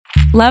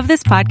Love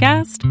this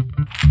podcast?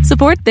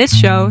 Support this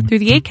show through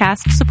the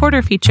Acast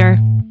supporter feature.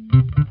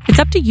 It's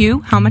up to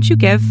you how much you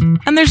give,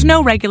 and there's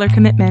no regular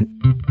commitment.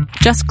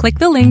 Just click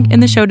the link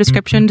in the show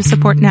description to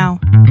support now.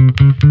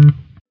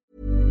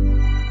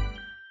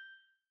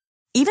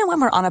 Even when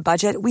we're on a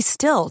budget, we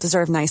still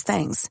deserve nice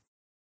things.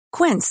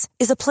 Quince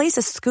is a place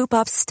to scoop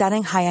up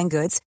stunning high-end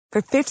goods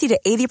for 50 to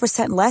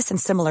 80% less than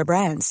similar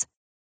brands.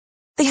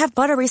 They have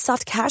buttery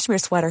soft cashmere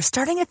sweaters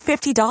starting at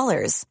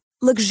 $50,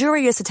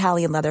 luxurious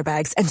Italian leather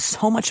bags, and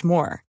so much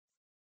more.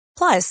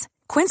 Plus,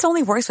 Quince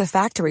only works with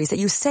factories that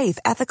use safe,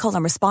 ethical,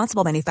 and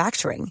responsible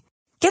manufacturing.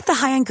 Get the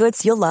high-end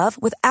goods you'll love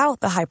without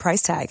the high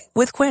price tag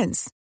with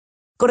Quince.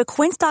 Go to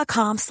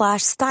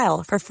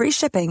quince.com/style for free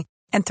shipping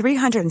and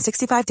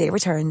 365-day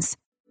returns.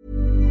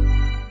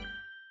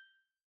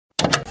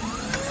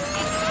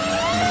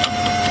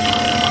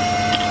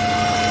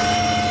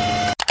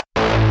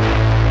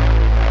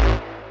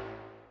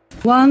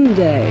 One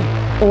day,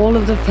 all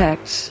of the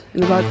facts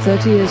in about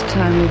 30 years'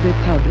 time will be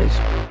published.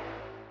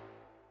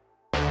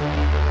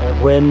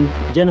 When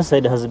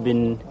genocide has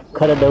been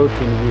carried out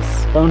in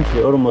this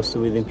country almost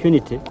with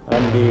impunity,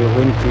 and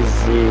when it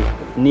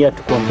is near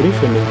to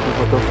completion,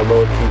 people talk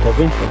about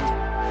intervention.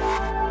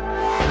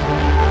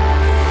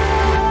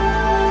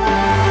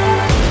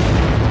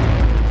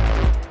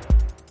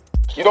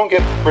 You don't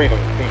get freedom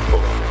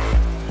peacefully.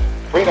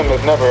 Freedom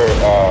is never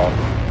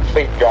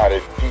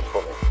safeguarded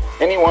peacefully.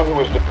 Anyone who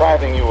is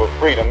depriving you of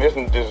freedom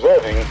isn't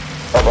deserving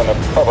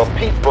of a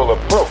peaceful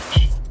approach.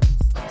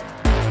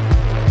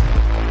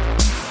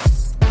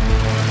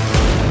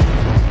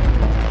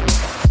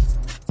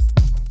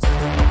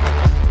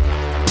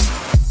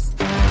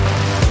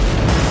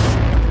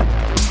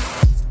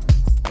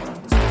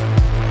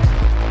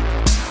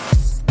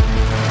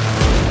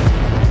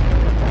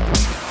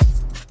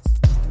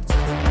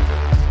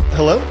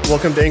 Hello,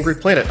 welcome to Angry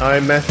Planet.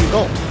 I'm Matthew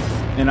Galt.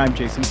 And I'm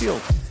Jason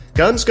Field.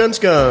 Guns, guns,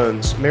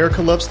 guns.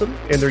 America loves them,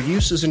 and their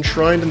use is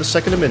enshrined in the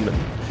Second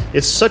Amendment.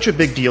 It's such a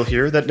big deal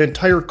here that an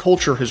entire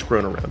culture has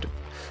grown around it.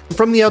 And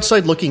from the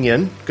outside looking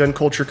in, gun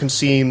culture can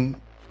seem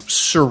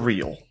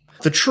surreal.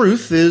 The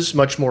truth is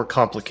much more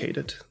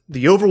complicated.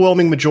 The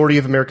overwhelming majority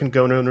of American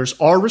gun owners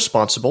are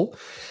responsible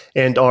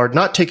and are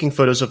not taking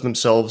photos of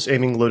themselves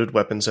aiming loaded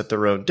weapons at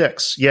their own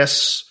dicks.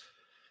 Yes,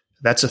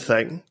 that's a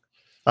thing.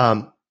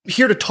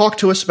 Here to talk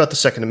to us about the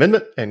Second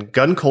Amendment and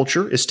gun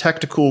culture is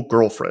Tactical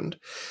Girlfriend.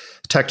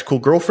 Tactical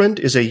Girlfriend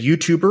is a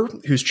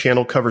YouTuber whose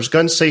channel covers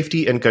gun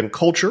safety and gun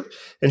culture,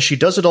 and she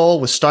does it all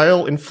with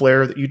style and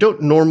flair that you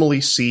don't normally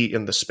see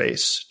in the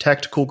space.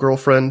 Tactical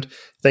Girlfriend,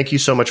 thank you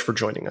so much for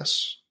joining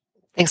us.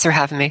 Thanks for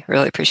having me.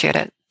 Really appreciate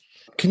it.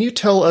 Can you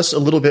tell us a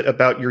little bit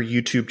about your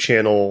YouTube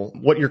channel,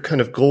 what your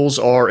kind of goals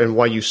are, and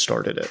why you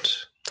started it?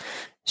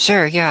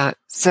 Sure, yeah.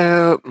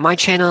 So my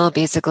channel,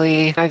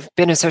 basically, I've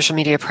been a social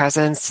media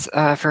presence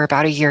for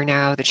about a year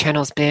now. The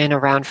channel's been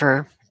around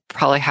for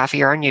probably half a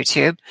year on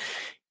YouTube.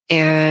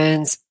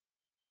 And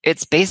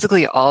it's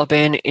basically all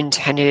been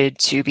intended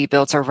to be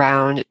built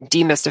around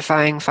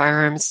demystifying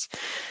firearms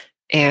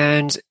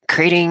and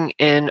creating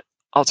an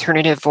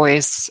alternative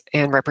voice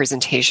and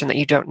representation that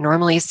you don't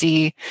normally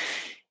see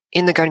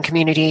in the gun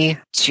community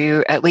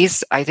to at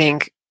least, I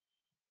think,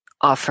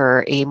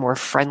 offer a more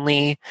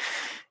friendly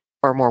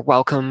or more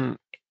welcome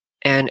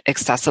and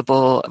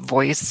accessible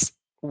voice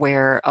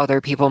where other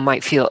people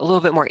might feel a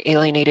little bit more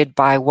alienated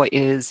by what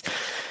is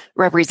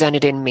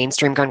represented in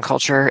mainstream gun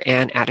culture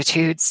and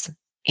attitudes.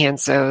 And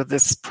so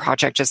this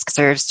project just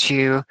serves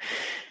to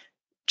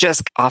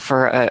just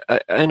offer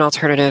an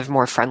alternative,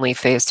 more friendly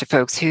face to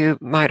folks who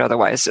might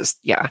otherwise just,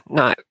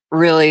 not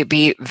really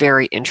be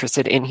very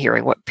interested in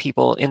hearing what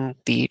people in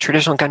the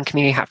traditional gun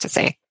community have to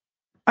say.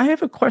 I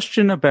have a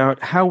question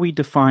about how we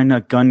define a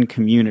gun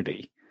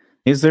community.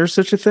 Is there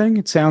such a thing?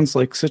 It sounds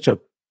like such a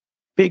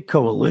big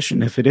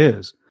coalition if it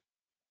is.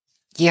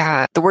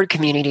 Yeah, the word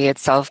community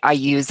itself, I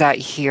use that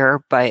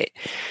here, but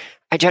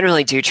I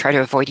generally do try to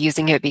avoid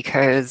using it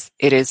because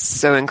it is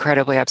so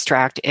incredibly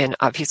abstract and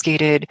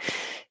obfuscated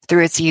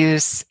through its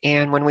use.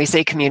 And when we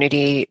say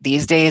community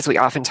these days, we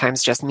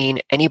oftentimes just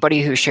mean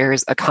anybody who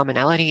shares a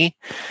commonality.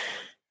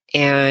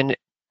 And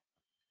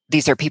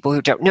these are people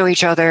who don't know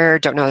each other,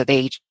 don't know that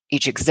they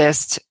each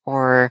exist,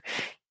 or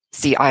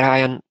see eye to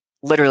eye on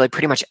literally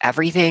pretty much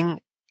everything.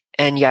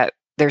 And yet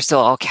they're still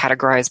all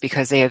categorized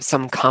because they have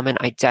some common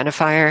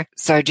identifier.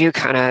 So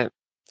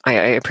I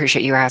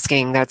appreciate you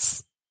asking.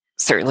 That's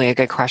certainly a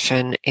good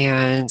question.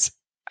 And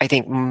I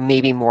think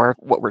maybe more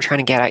what we're trying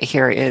to get at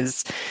here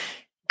is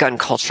gun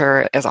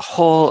culture as a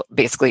whole,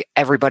 basically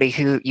everybody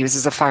who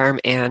uses a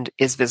firearm and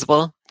is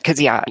visible. Because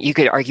you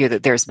could argue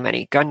that there's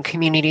many gun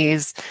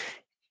communities.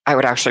 I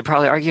would actually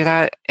probably argue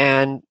that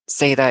and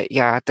say that,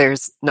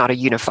 there's not a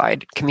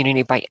unified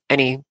community by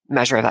any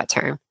measure of that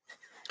term.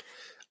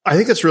 I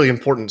think that's really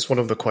important. It's one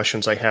of the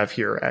questions I have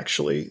here,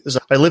 actually.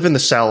 I live in the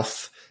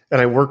South,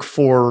 and I work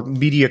for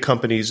media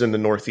companies in the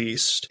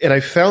Northeast. And I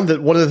found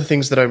that one of the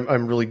things that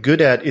I'm really good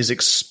at is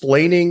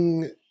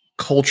explaining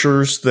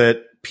cultures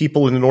that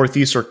people in the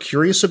Northeast are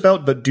curious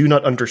about but do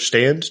not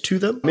understand to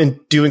them. In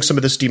doing some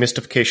of this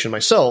demystification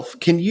myself,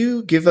 can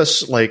you give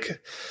us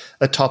like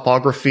a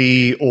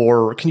topography,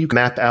 or can you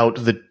map out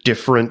the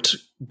different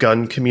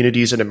gun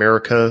communities in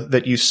America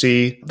that you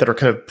see that are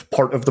kind of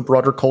part of the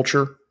broader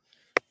culture?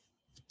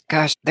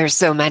 Gosh, there's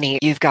so many.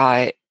 You've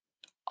got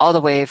all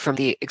the way from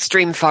the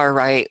extreme far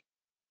right,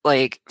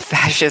 like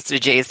fascist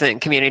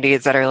adjacent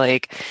communities that are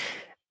like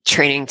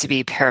training to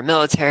be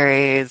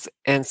paramilitaries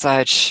and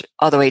such,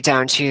 all the way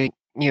down to,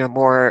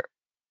 more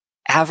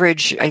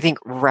average, I think,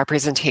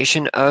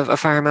 representation of a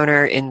firearm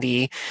owner in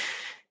the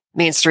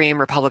mainstream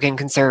Republican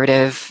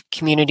conservative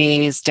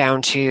communities,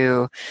 down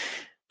to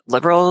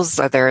liberals.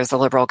 There's the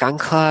Liberal Gun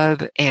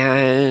Club,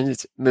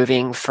 and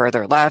moving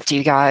further left,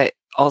 you got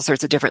all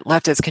sorts of different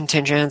leftist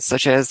contingents,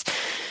 such as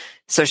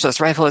Socialist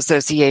Rifle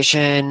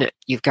Association.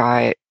 You've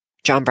got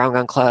John Brown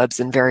gun clubs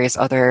and various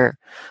other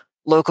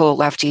local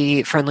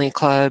lefty-friendly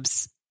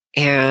clubs.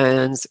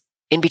 And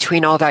in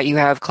between all that, you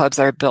have clubs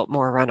that are built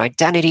more around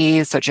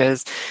identity, such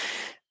as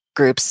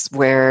groups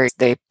where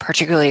they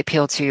particularly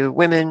appeal to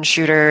women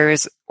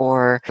shooters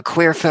or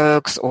queer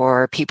folks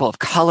or people of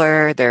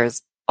color.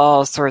 There's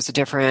all sorts of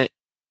different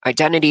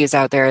identities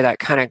out there that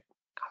kind of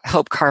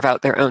help carve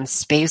out their own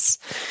space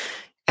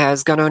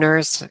as gun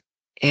owners.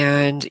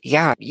 And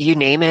yeah, you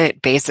name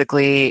it,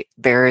 basically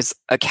there's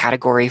a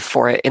category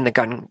for it in the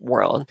gun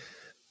world.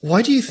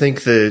 Why do you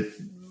think that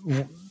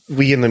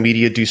we in the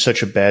media do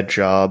such a bad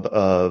job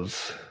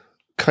of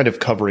kind of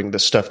covering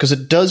this stuff? Because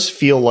it does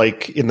feel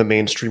like in the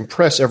mainstream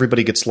press,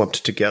 everybody gets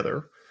lumped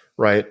together,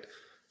 right?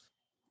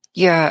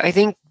 Yeah, I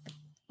think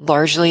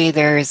largely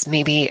there's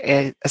maybe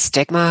a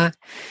stigma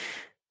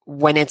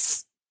when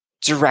it's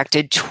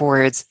directed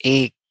towards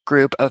a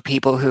group of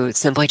people who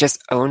simply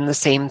just own the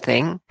same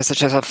thing,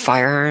 such as a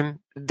firearm.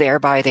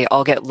 Thereby, they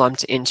all get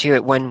lumped into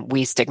it when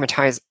we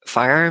stigmatize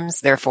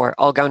firearms. Therefore,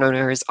 all gun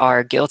owners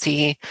are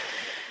guilty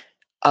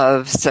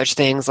of such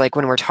things. Like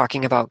when we're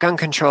talking about gun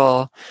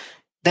control,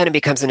 then it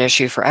becomes an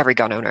issue for every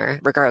gun owner,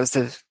 regardless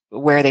of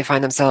where they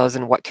find themselves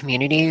and what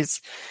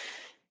communities.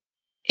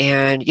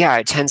 And yeah,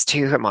 it tends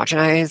to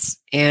homogenize.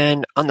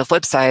 And on the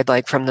flip side,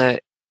 like from the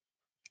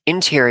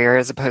interior,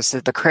 as opposed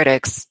to the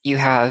critics, you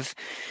have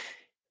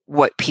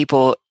what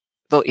people,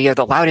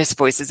 the loudest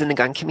voices in the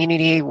gun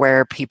community,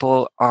 where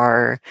people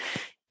are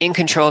in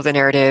control of the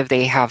narrative.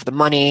 They have the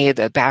money,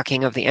 the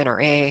backing of the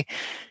NRA,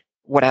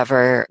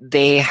 whatever.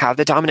 They have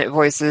the dominant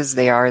voices.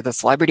 They are the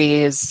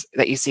celebrities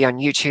that you see on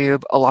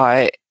YouTube a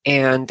lot,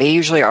 and they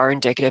usually are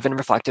indicative and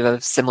reflective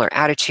of similar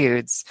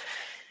attitudes.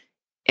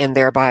 And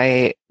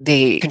thereby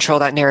they control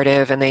that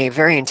narrative, and they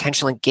very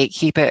intentionally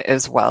gatekeep it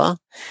as well.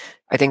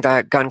 I think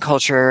that gun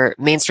culture,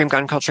 mainstream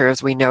gun culture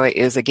as we know it,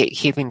 is a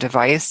gatekeeping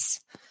device.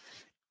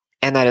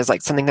 And that is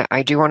like something that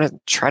I do want to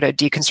try to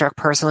deconstruct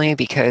personally,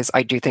 because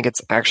I do think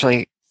it's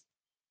actually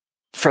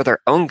for their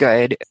own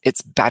good.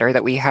 It's better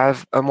that we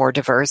have a more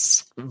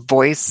diverse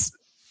voice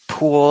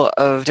pool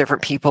of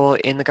different people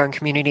in the gun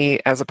community,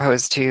 as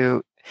opposed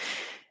to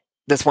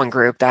this one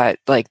group that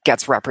like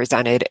gets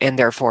represented, and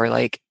therefore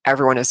like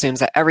everyone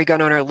assumes that every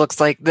gun owner looks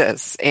like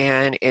this,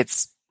 and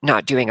it's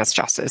not doing us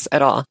justice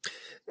at all.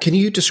 Can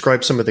you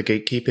describe some of the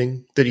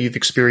gatekeeping that you've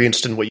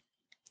experienced and what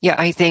Yeah,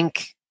 I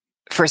think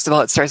first of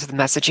all, it starts with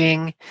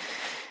messaging,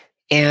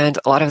 and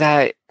a lot of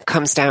that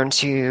comes down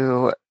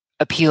to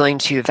appealing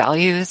to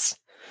values.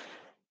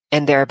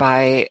 And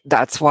thereby,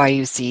 that's why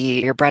you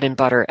see your bread and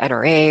butter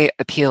NRA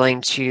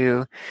appealing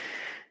to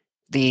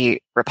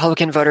the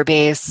Republican voter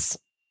base.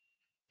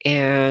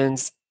 And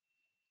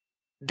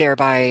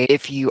thereby,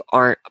 if you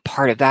aren't a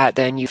part of that,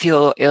 then you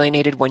feel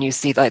alienated when you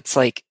see that's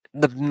like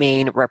the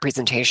main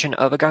representation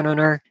of a gun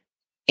owner.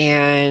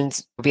 And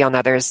beyond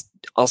that, there's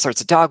all sorts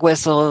of dog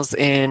whistles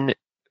in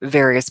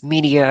various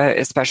media,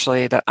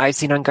 especially that I've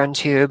seen on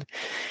GunTube.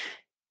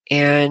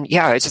 And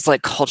yeah, it's just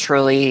like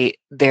culturally,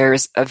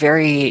 there's a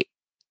very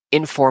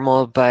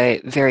informal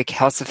but very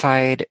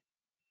calcified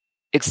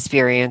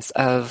experience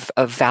of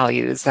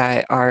values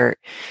that are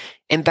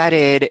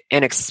embedded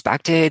and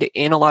expected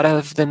in a lot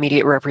of the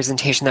media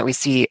representation that we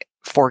see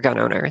for gun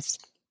owners.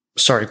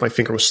 Sorry, my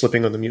finger was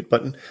slipping on the mute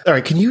button. All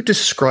right, can you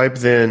describe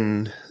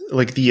then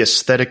like the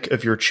aesthetic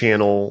of your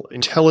channel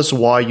and tell us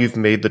why you've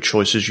made the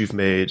choices you've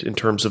made in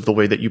terms of the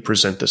way that you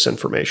present this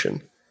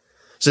information?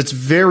 So it's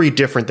very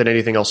different than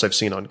anything else I've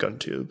seen on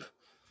GunTube.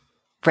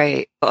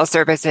 Right. I'll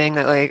start by saying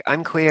that like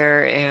I'm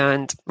queer,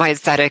 and my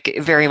aesthetic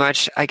very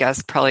much, I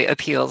guess, probably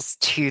appeals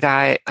to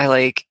that. I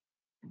like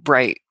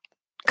bright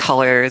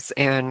colors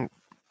and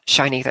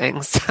shiny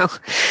things. So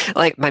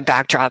like my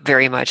backdrop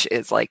very much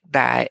is like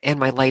that, and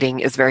my lighting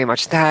is very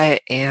much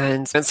that.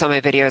 And in some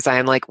of my videos, I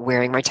am like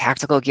wearing my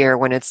tactical gear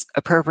when it's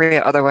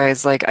appropriate.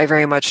 Otherwise, like I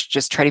very much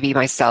just try to be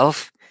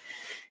myself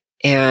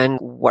and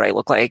what I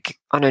look like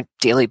on a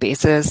daily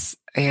basis.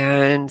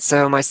 And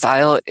so my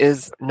style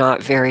is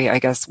not very, I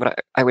guess, what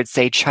I would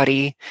say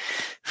chuddy,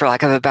 for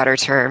lack of a better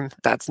term.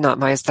 That's not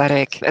my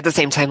aesthetic. At the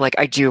same time, like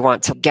I do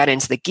want to get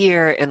into the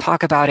gear and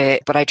talk about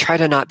it, but I try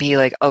to not be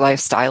like a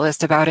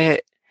lifestylist about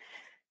it,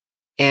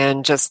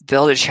 and just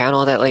build a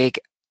channel that like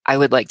I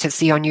would like to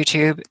see on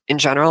YouTube in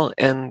general.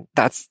 And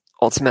that's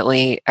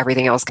ultimately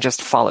everything else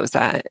just follows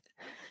that.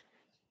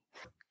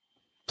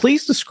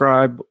 Please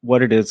describe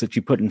what it is that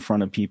you put in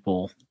front of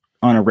people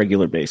on a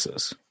regular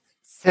basis.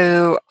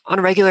 So on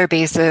a regular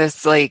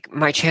basis, like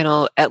my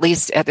channel, at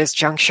least at this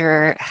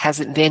juncture,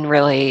 hasn't been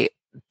really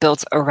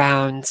built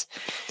around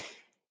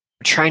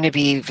trying to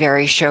be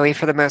very showy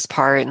for the most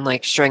part and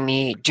like showing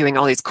me doing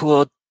all these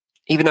cool,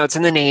 even though it's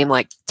in the name,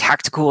 like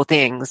tactical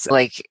things.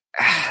 Like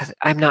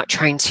I'm not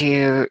trying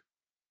to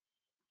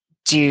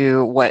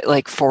do what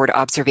like Forward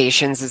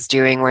Observations is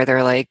doing, where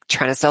they're like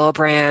trying to sell a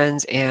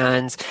brand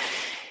and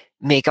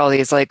make all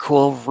these like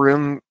cool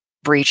room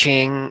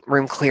breaching,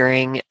 room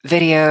clearing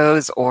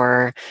videos,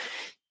 or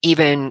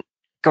even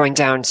going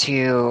down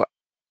to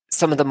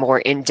some of the more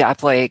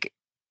in-depth, like,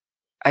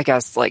 I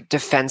guess, like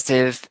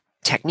defensive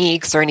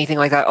techniques or anything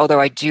like that. Although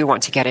I do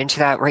want to get into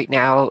that right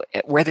now.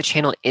 Where the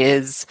channel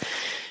is,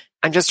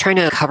 I'm just trying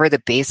to cover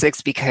the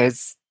basics,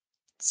 because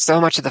so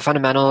much of the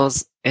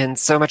fundamentals and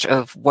so much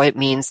of what it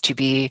means to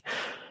be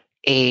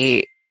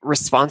a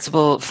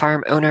responsible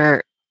firearm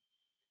owner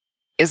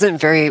isn't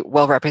very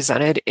well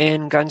represented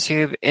in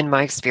GunTube in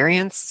my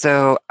experience.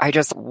 So I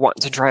just want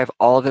to drive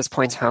all of those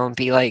points home,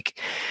 be like,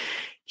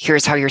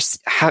 here's how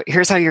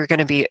you're going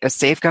to be a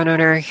safe gun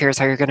owner. Here's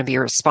how you're going to be a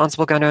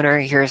responsible gun owner.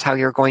 Here's how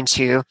you're going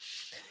to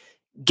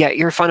get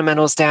your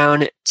fundamentals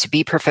down to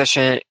be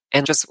proficient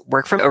and just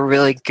work from a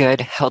really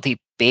good, healthy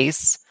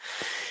base.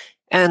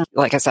 And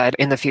like I said,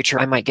 in the future,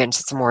 I might get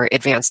into some more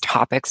advanced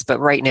topics,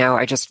 but right now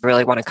I just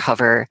really want to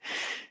cover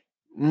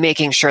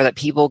making sure that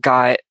people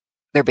got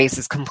their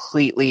bases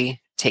completely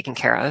taken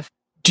care of.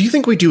 Do you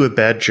think we do a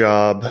bad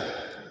job?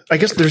 I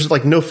guess there's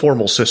like no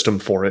formal system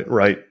for it,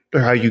 right?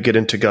 Or how you get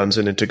into guns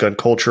and into gun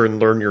culture and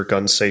learn your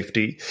gun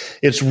safety.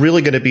 It's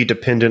really going to be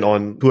dependent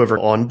on whoever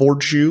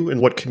onboards you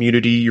and what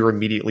community you're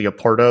immediately a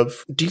part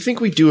of. Do you think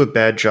we do a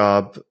bad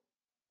job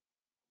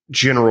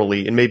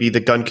generally, and maybe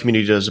the gun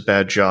community does a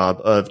bad job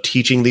of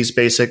teaching these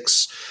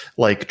basics,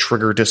 like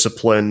trigger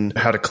discipline,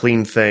 how to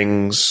clean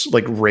things,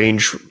 like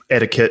range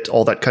etiquette,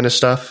 all that kind of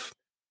stuff?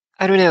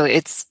 I don't know.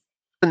 It's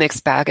a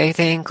mixed bag, I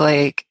think.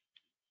 Like,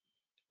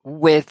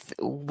 with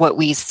what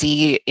we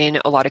see in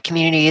a lot of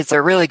communities,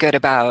 they're really good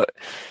about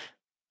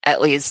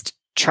at least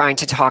trying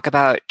to talk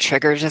about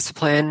trigger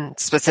discipline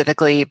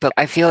specifically. But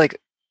I feel like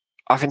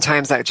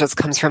oftentimes that just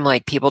comes from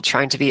like people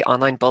trying to be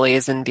online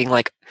bullies and being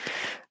like,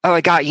 oh, I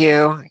got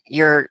you.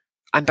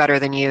 I'm better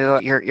than you.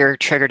 Your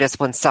trigger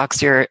discipline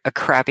sucks. You're a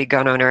crappy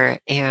gun owner.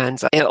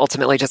 And it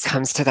ultimately just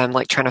comes to them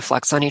like trying to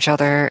flex on each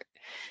other.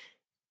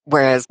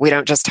 Whereas we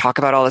don't just talk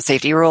about all the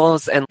safety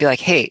rules and be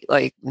like, hey,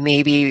 like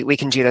maybe we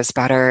can do this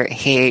better.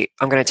 Hey,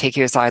 I'm going to take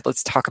you aside.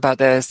 Let's talk about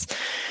this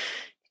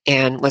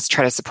and let's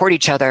try to support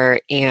each other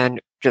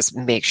and just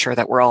make sure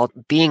that we're all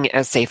being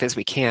as safe as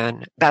we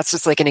can. That's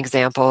just like an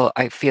example.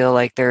 I feel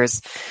like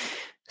there's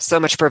so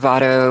much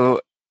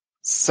bravado,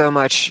 so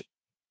much,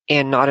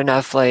 and not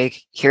enough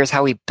like, here's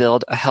how we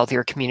build a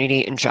healthier community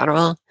in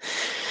general.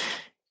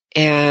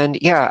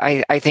 And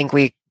yeah, I think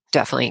we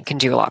definitely can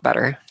do a lot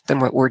better than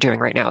what we're doing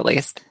right now, at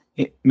least.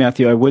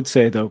 Matthew, I would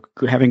say, though,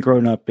 having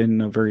grown up in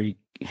a very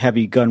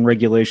heavy gun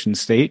regulation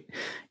state,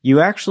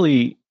 you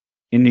actually,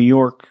 in New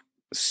York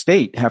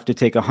State, have to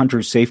take a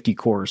hunter safety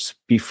course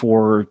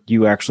before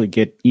you actually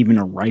get even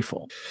a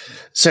rifle.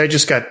 So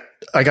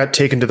I got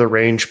taken to the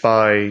range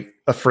by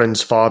a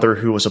friend's father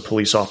who was a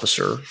police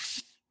officer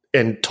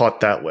and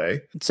taught that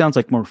way. It sounds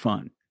like more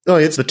fun. Oh,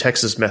 it's the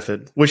Texas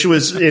method, which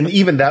was, and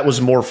even that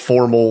was more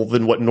formal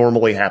than what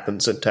normally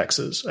happens in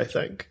Texas, I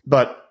think.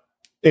 But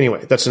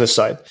anyway, that's an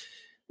aside.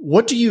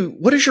 What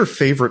is your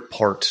favorite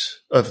part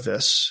of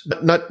this?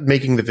 Not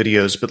making the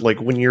videos, but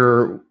like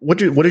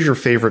what is your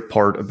favorite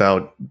part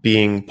about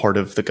being part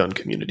of the gun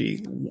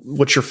community?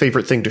 What's your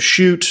favorite thing to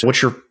shoot?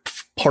 What's your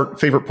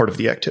favorite part of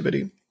the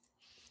activity?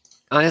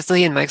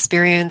 Honestly, in my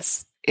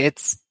experience,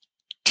 it's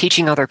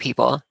teaching other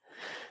people.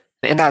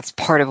 And that's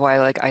part of why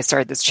like I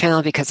started this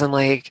channel, because I'm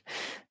like,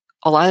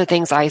 a lot of the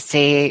things I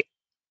say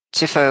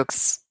to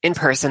folks in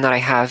person that I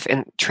have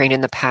trained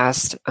in the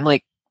past, I'm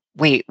like,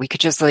 wait, we could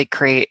just like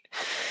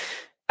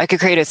I could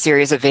create a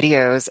series of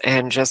videos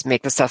and just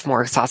make the stuff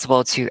more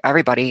accessible to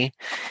everybody,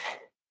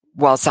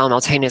 while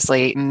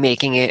simultaneously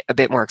making it a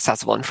bit more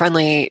accessible and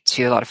friendly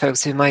to a lot of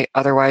folks who might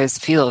otherwise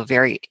feel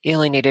very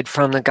alienated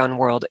from the gun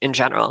world in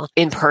general.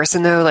 In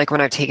person though, like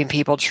when I've taken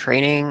people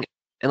training,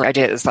 and I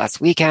did it this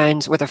last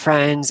weekend with a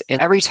friend,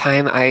 and every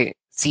time I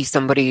see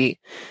somebody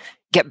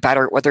get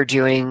better at what they're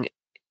doing,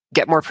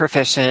 get more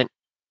proficient,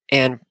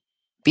 and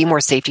be more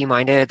safety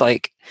minded,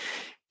 like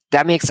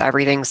that makes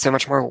everything so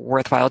much more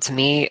worthwhile to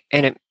me.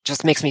 And it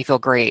just makes me feel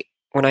great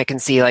when I can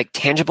see like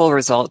tangible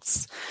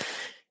results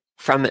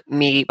from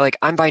me. Like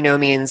I'm by no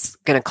means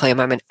going to claim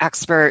I'm an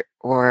expert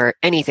or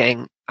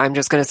anything. I'm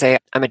just going to say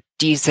I'm a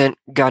decent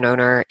gun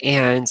owner,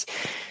 and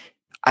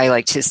I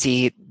like to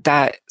see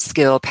that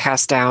skill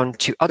passed down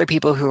to other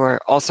people who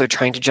are also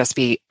trying to just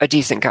be a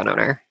decent gun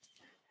owner.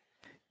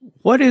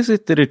 What is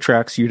it that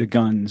attracts you to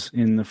guns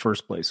in the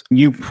first place?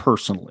 You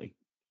personally?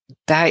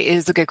 That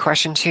is a good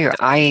question too.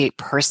 I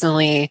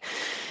personally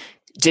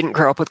didn't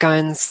grow up with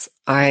guns.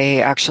 I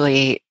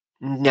actually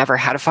never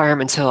had a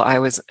firearm until I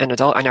was an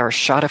adult. I never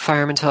shot a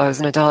firearm until I was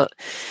an adult.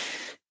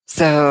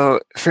 So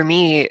for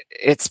me,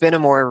 it's been a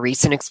more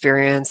recent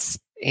experience,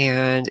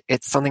 and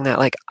it's something that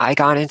like I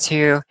got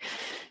into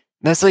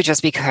mostly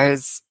just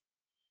because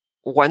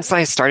once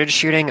I started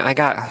shooting, I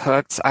got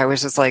hooked. I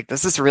was just like,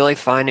 this is really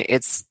fun.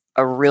 It's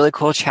a really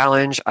cool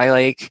challenge. I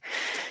like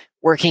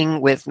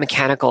working with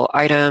mechanical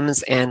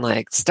items and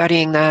like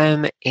studying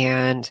them.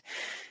 And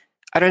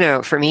I don't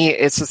know, for me,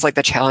 it's just like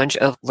the challenge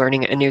of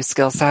learning a new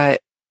skill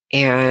set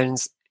and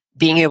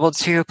being able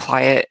to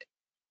apply it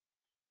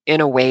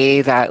in a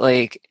way that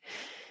like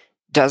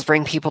does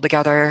bring people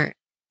together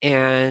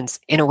and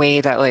in a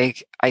way that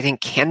like I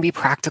think can be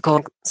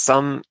practical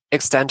some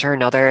extent or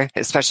another,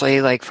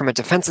 especially like from a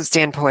defensive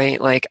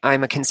standpoint. Like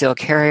I'm a concealed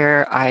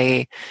carrier.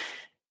 I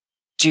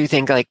do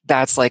think like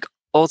that's like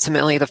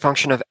ultimately the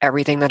function of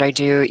everything that I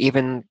do,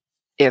 even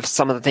if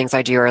some of the things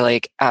I do are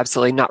like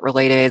absolutely not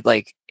related.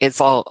 Like it's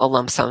all a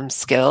lump sum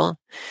skill,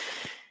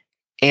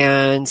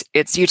 and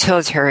it's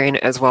utilitarian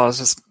as well as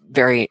just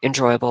very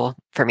enjoyable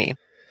for me.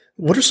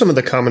 What are some of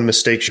the common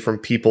mistakes from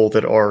people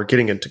that are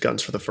getting into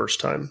guns for the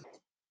first time?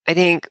 I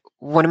think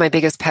one of my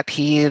biggest pet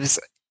peeves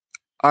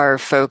are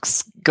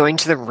folks going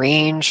to the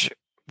range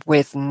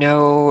with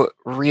no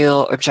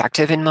real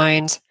objective in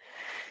mind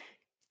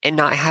and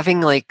not having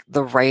like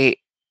the right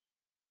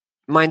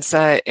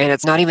mindset. And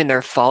it's not even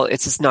their fault.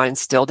 It's just not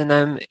instilled in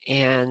them,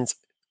 and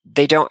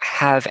they don't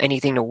have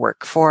anything to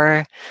work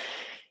for.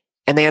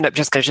 And they end up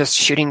just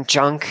shooting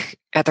junk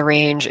at the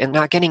range and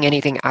not getting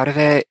anything out of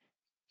it.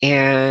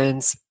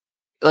 And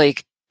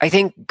like, I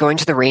think going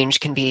to the range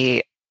can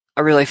be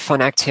a really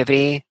fun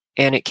activity,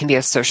 and it can be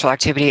a social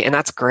activity, and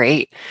that's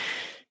great.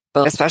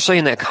 But especially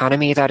in the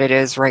economy that it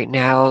is right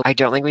now, I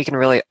don't think we can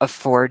really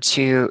afford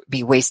to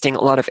be wasting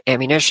a lot of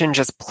ammunition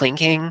just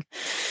plinking.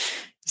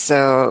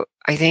 So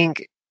I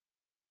think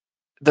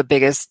the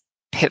biggest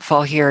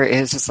pitfall here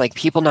is just like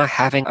people not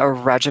having a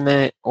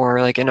regiment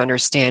or like an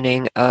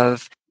understanding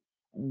of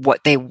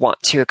what they want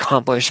to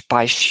accomplish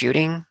by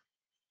shooting,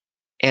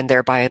 and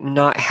thereby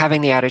not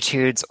having the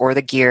attitudes or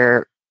the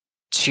gear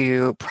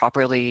to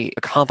properly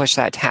accomplish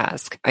that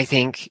task. I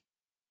think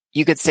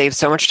you could save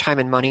so much time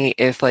and money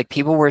if like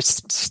people were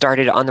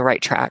started on the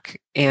right track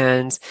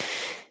and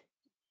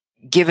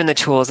given the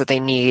tools that they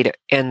need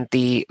and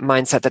the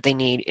mindset that they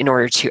need in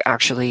order to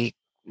actually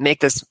make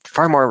this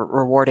far more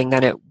rewarding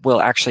than it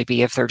will actually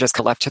be if they're just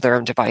left to their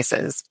own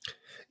devices.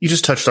 You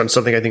just touched on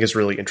something I think is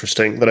really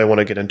interesting that I want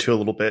to get into a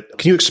little bit.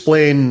 Can you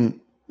explain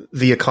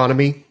the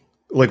economy?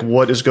 Like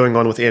what is going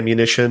on with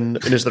ammunition,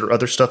 and is there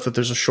other stuff that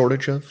there's a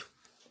shortage of?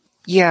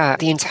 Yeah,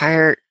 the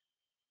entire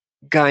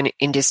gun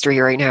industry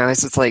right now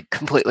is just like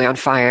completely on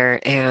fire,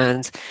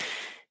 and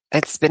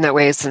it's been that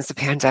way since the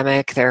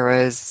pandemic. There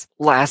was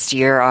last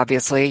year,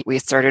 obviously, we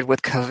started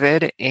with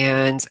COVID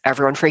and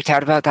everyone freaked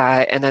out about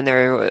that. And then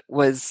there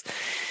was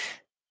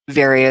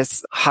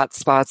various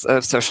hotspots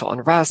of social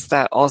unrest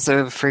that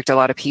also freaked a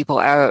lot of people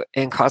out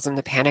and caused them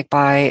to panic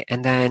buy.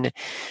 And then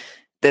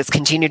this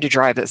continued to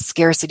drive this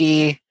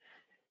scarcity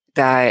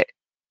that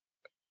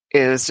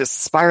is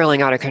just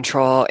spiraling out of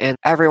control, and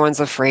everyone's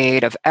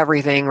afraid of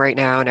everything right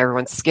now, and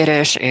everyone's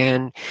skittish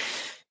and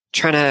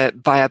trying to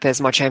buy up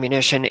as much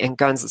ammunition and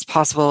guns as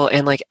possible.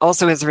 And like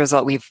also as a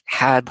result, we've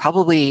had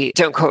probably,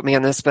 don't quote me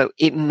on this, but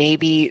it may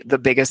be the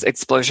biggest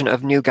explosion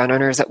of new gun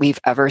owners that we've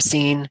ever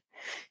seen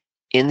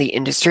in the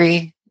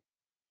industry.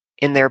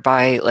 And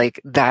thereby like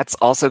that's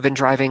also been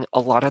driving a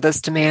lot of this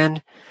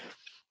demand.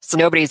 So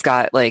nobody's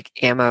got like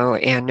ammo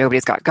and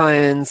nobody's got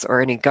guns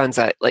or any guns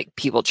that like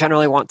people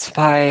generally want to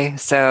buy.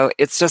 So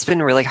it's just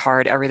been really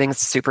hard. Everything's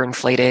super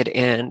inflated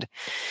and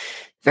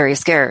very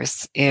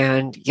scarce.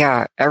 And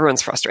yeah,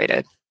 everyone's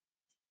frustrated.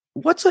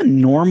 What's a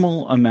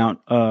normal amount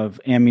of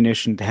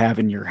ammunition to have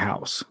in your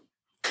house?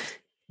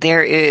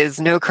 There is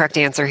no correct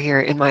answer here,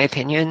 in my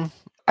opinion.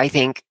 I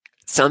think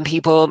some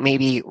people may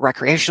be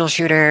recreational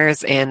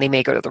shooters and they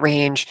may go to the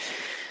range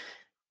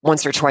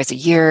once or twice a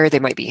year. They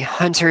might be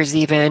hunters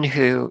even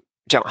who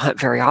don't hunt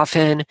very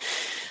often.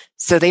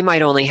 So they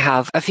might only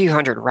have a few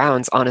hundred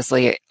rounds,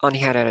 honestly, on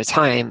hand at a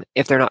time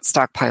if they're not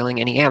stockpiling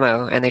any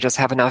ammo, and they just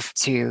have enough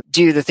to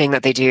do the thing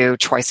that they do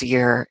twice a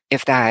year,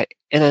 if that.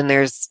 And then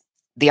there's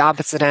the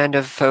opposite end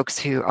of folks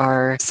who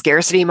are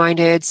scarcity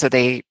minded. So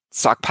they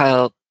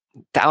stockpile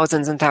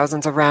thousands and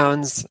thousands of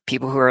rounds,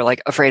 people who are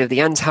like afraid of the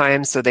end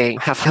times. So they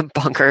have a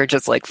bunker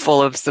just like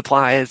full of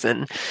supplies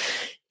and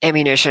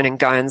ammunition and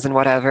guns and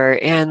whatever.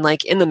 And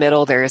like in the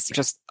middle, there's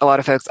just a lot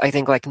of folks, I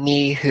think like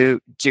me, who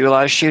do a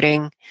lot of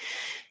shooting,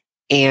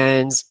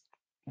 and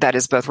that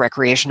is both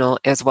recreational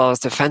as well as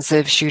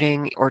defensive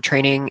shooting or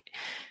training.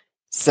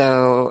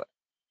 So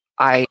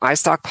I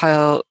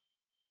stockpile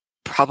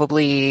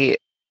probably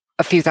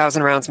a few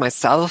thousand rounds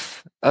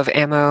myself of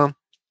ammo,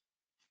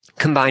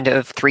 combined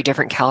of 3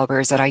 different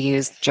calibers that I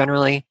use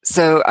generally.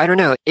 So I don't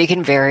know. It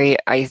can vary.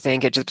 I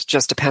think it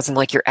just depends on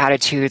like your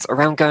attitudes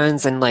around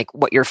guns and like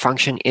what your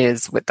function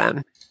is with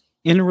them.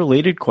 In a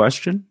related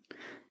question,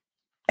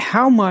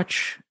 How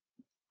much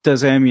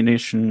does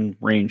ammunition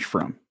range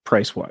from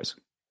price-wise?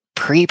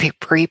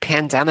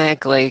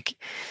 Pre-pandemic, like,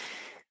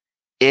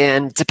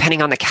 and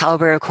depending on the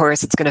caliber, of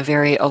course, it's going to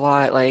vary a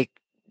lot. Like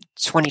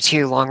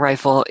 22 long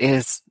rifle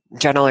is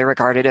generally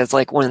regarded as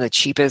like one of the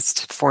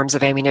cheapest forms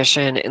of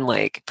ammunition. And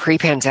like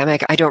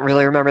pre-pandemic, I don't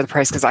really remember the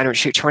price because I don't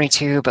shoot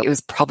 22, but it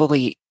was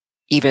probably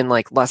even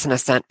like less than a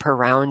cent per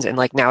round. And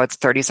like now it's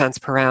 30 cents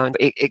per round.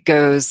 It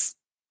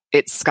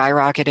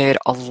skyrocketed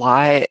a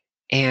lot.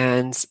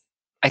 And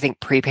I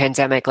think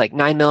pre-pandemic, like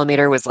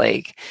 9mm was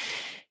like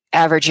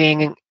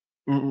averaging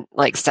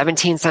like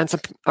 17 cents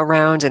a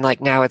round, and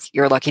like now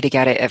you're lucky to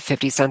get it at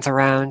 50 cents a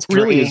round.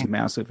 Really is a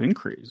massive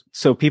increase.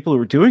 So people who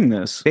are doing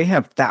this, they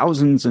have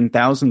thousands and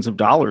thousands of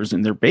dollars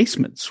in their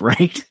basements,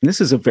 right?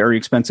 This is a very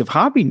expensive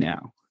hobby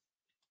now.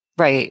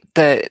 Right.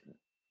 The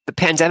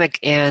pandemic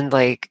and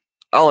like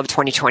all of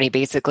 2020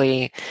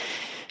 basically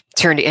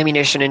turned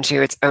ammunition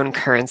into its own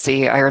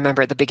currency. I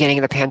remember at the beginning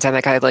of the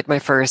pandemic, I had like my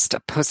first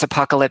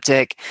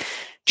post-apocalyptic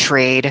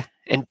trade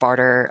and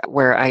barter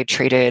where I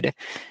traded,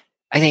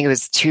 I think it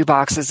was 2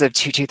 boxes of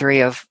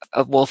 223 of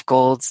Wolf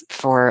Golds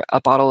for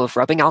a bottle of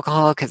rubbing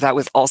alcohol, because that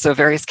was also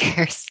very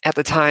scarce at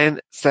the time.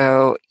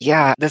 So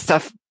yeah, this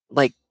stuff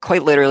like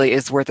quite literally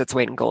is worth its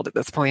weight in gold at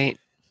this point.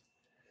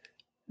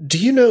 Do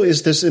you know,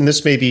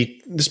 this may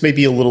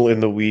be a little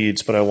in the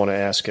weeds, but I want to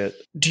ask it.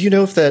 Do you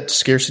know if that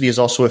scarcity is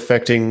also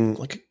affecting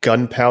like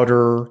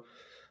gunpowder,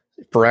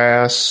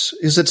 brass?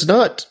 Is it's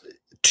not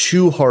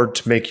too hard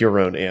to make your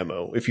own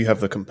ammo if you have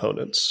the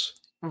components?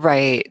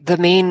 Right. The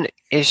main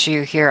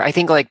issue here, I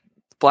think like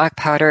black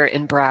powder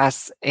and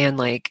brass and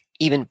like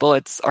even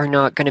bullets are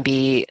not going to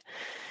be,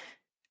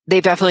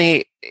 they've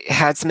definitely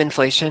had some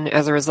inflation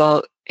as a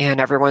result. And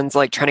everyone's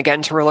like trying to get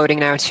into reloading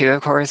now too,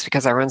 of course,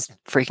 because everyone's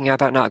freaking out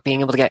about not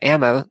being able to get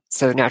ammo.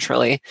 So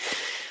naturally,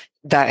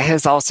 that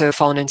has also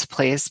fallen into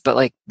place. But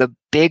like the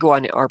big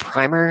one are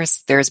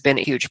primers. There's been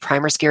a huge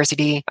primer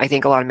scarcity. I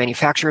think a lot of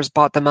manufacturers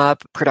bought them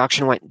up.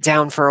 Production went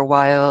down for a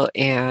while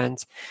and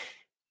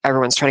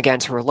everyone's trying to get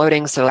into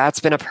reloading. So that's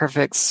been a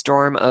perfect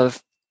storm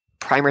of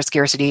primer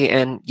scarcity.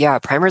 And yeah,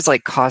 primers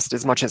like cost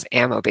as much as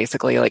ammo,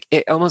 basically. Like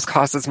it almost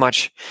costs as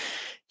much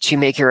to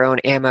make your own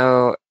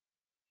ammo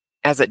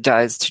as it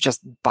does to just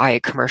buy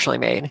it commercially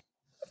made.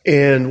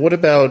 And what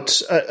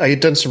about, I had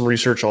done some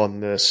research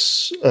on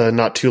this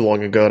not too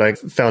long ago, and I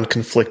found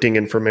conflicting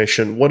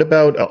information. What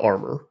about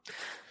armor?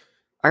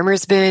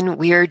 Armor's been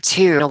weird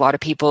too. A lot of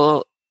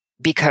people,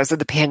 because of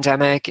the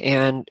pandemic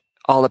and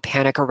all the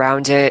panic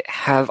around it,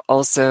 have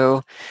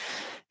also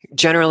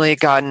generally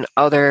gotten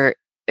other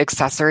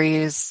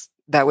accessories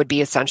that would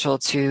be essential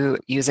to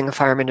using a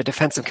firearm in a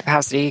defensive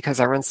capacity because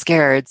everyone's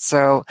scared.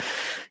 So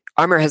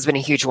armor has been a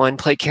huge one.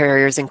 Plate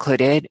carriers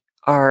included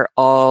are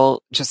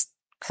all just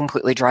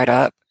completely dried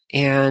up,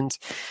 and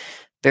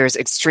there's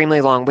extremely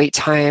long wait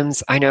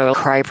times. I know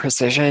Crye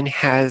Precision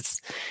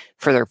has,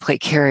 for their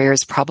plate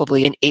carriers,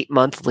 probably an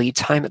 8-month lead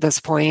time at this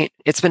point.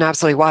 It's been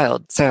absolutely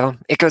wild. So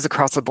it goes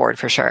across the board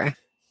for sure.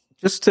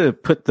 Just to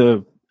put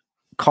the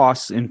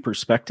costs in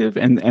perspective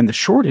and the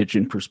shortage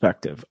in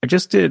perspective, I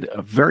just did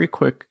a very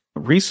quick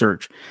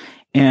research,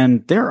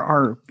 and there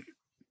are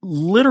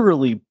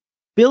literally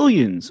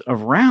billions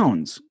of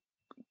rounds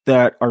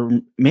that are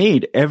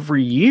made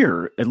every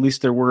year. At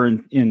least there were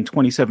in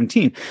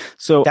 2017.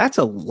 So that's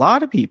a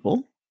lot of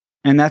people,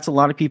 and that's a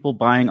lot of people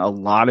buying a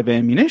lot of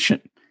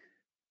ammunition.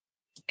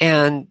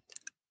 And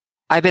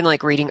I've been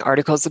like reading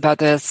articles about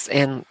this,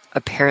 and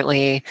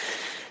apparently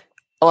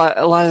a lot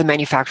of the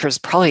manufacturers,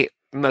 probably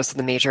most of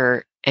the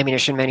major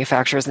ammunition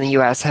manufacturers in the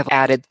US, have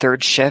added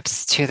third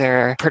shifts to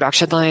their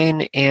production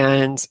line,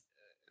 and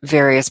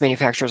various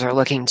manufacturers are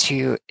looking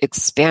to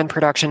expand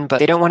production, but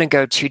they don't want to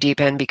go too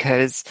deep in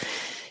because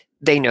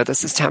they know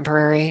this is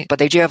temporary, but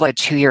they do have like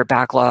a 2-year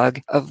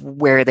backlog of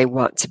where they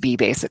want to be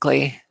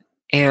basically.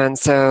 And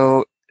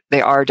so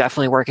they are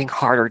definitely working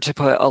harder to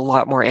put a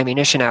lot more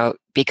ammunition out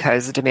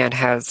because the demand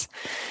has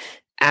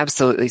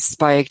absolutely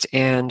spiked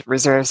and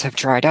reserves have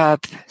dried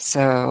up.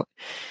 So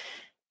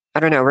I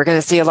don't know, we're going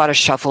to see a lot of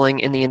shuffling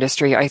in the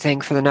industry, I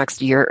think, for the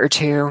next year or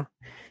two,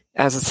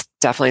 as it's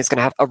definitely is going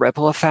to have a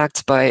ripple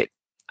effect. But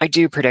I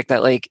do predict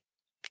that like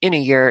in a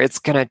year, it's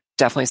going to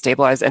definitely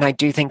stabilize. And I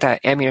do think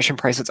that ammunition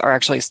prices are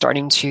actually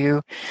starting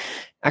to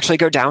actually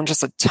go down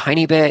just a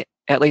tiny bit.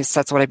 At least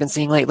that's what I've been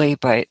seeing lately,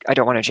 but I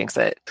don't want to jinx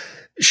it.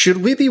 Should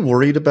we be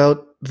worried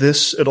about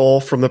this at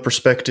all from the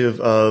perspective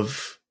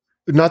of,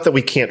 not that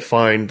we can't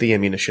find the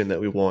ammunition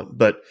that we want,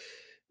 but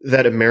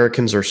that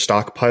Americans are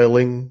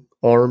stockpiling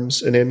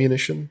arms and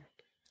ammunition?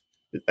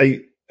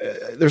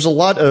 There's a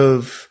lot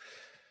of,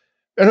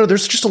 I don't know,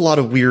 there's just a lot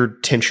of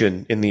weird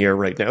tension in the air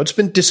right now. It's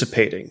been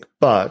dissipating,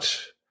 but...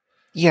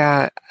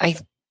 Yeah, I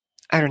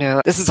don't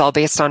know. This is all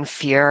based on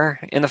fear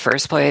in the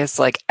first place.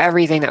 Like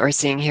everything that we're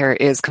seeing here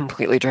is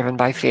completely driven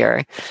by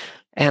fear.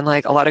 And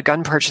like a lot of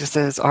gun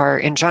purchases are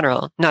in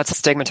general, not to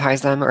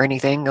stigmatize them or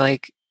anything.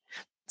 Like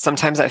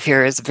sometimes that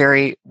fear is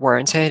very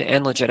warranted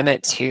and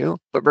legitimate too.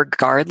 But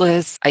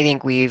regardless, I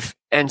think we've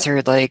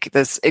entered like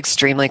this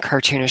extremely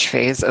cartoonish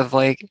phase of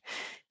like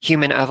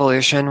human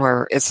evolution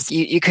where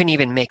you couldn't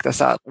even make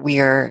this up. We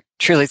are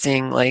truly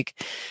seeing like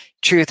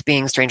truth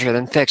being stranger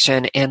than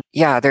fiction. And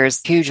yeah,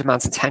 there's huge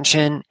amounts of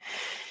tension,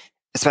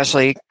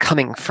 especially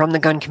coming from the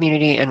gun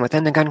community and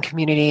within the gun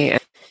community.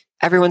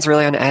 Everyone's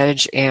really on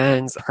edge.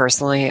 And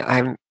personally,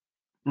 I'm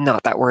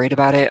not that worried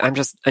about it. I'm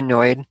just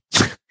annoyed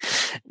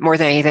more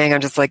than anything.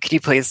 I'm just like, could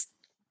you please,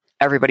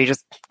 everybody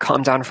just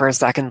calm down for a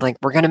second. Like,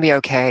 we're going to be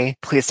okay.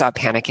 Please stop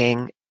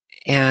panicking.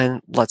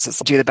 And let's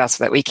just do the best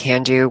that we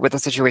can do with the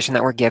situation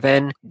that we're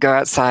given. Go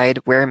outside,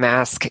 wear a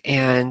mask,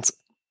 and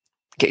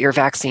get your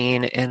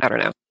vaccine. And I don't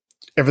know.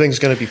 Everything's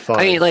going to be fine.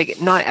 I mean, like,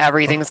 not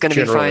everything's going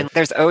to be fine.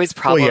 There's always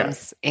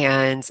problems. Well,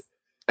 yeah. And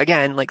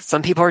again, like,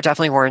 some people are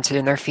definitely warranted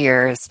in their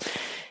fears.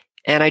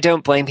 And I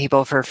don't blame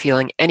people for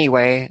feeling any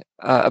way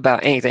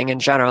about anything in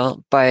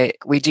general, but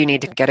we do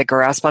need to get a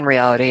grasp on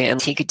reality and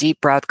take a deep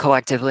breath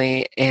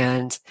collectively.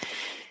 And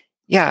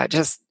yeah,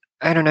 just,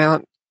 I don't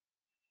know,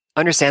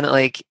 understand that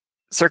like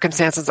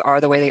circumstances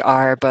are the way they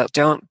are, but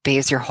don't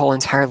base your whole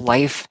entire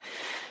life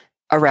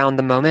around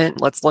the moment.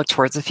 Let's look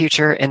towards the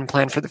future and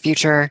plan for the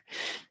future,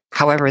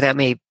 however that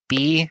may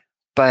be.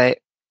 But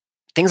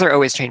things are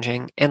always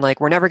changing, and like,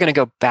 we're never going to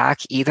go back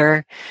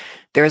either.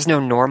 There is no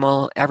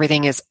normal.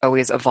 Everything is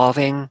always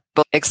evolving,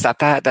 but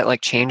accept that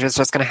like change is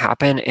just going to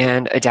happen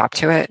and adapt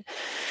to it.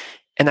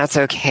 And that's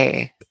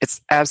okay.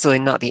 It's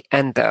absolutely not the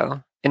end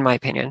though, in my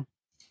opinion.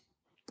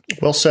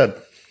 Well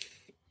said.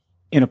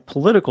 In a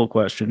political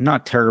question,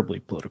 not terribly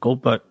political,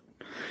 but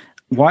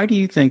why do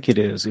you think it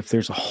is, if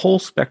there's a whole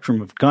spectrum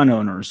of gun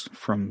owners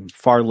from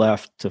far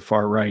left to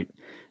far right,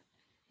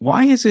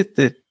 why is it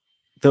that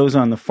those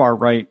on the far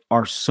right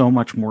are so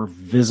much more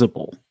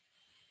visible?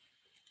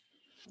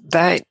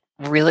 That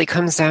really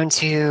comes down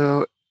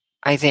to,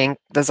 I think,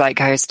 the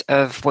zeitgeist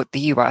of what the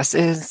U.S.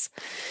 is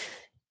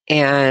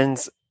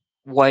and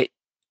what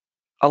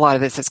a lot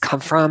of this has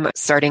come from,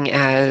 starting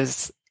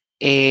as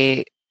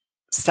a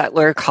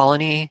settler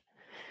colony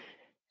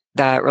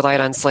that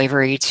relied on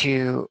slavery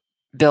to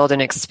build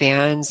and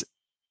expand.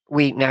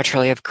 We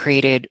naturally have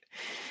created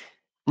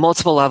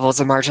multiple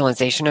levels of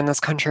marginalization in this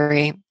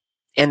country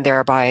and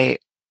thereby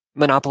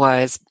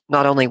monopolized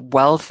not only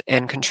wealth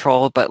and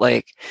control, but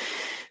like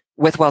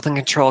with wealth and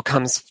control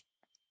comes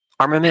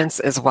armaments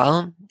as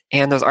well.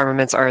 And those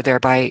armaments are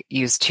thereby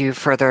used to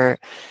further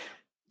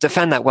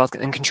defend that wealth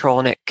and control,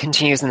 and it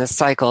continues in this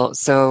cycle.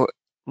 So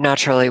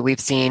naturally, we've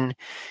seen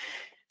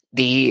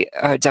the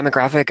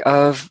demographic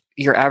of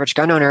your average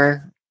gun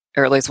owner,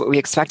 or at least what we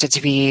expect it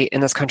to be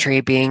in this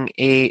country, being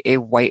a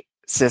white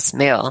cis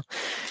male.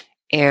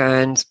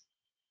 And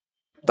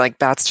like,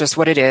 that's just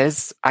what it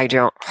is. I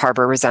don't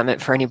harbor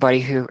resentment for anybody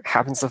who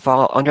happens to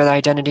fall under that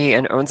identity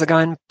and owns a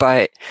gun,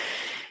 but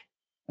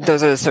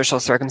those are the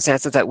social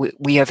circumstances that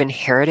we have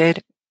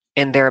inherited,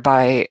 and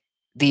thereby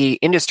the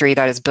industry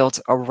that is built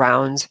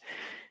around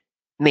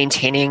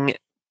maintaining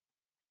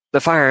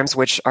the firearms,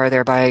 which are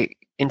thereby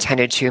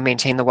intended to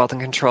maintain the wealth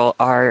and control,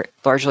 are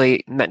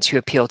largely meant to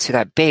appeal to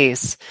that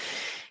base.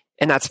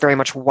 And that's very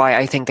much why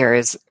I think there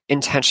is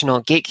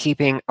intentional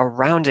gatekeeping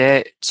around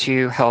it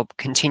to help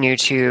continue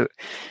to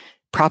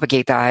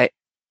propagate that.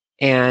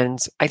 And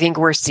I think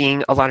we're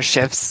seeing a lot of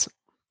shifts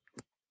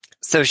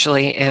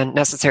socially, and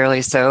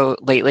necessarily so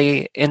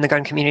lately in the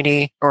gun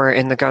community, or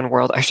in the gun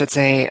world, I should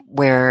say,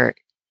 where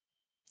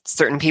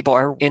certain people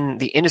are in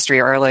the industry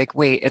are like,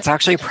 wait, it's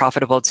actually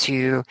profitable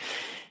to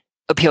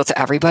appeal to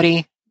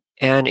everybody,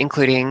 and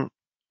including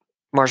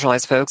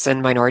marginalized folks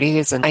and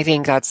minorities. And I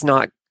think that's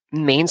not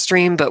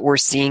mainstream, but we're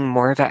seeing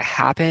more of that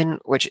happen,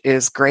 which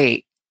is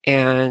great.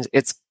 And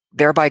it's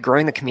thereby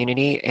growing the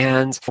community.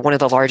 And one of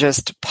the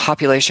largest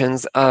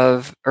populations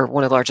of, or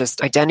one of the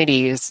largest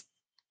identities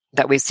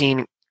that we've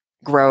seen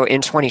grow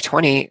in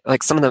 2020,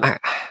 like some of them,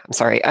 I'm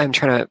sorry, I'm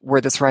trying to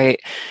word this right.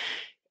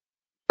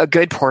 A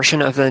good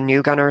portion of the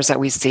new gunners that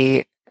we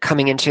see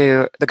coming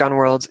into the gun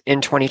world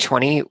in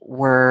 2020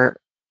 were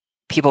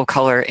people of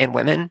color and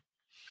women.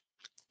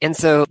 And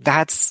so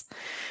that's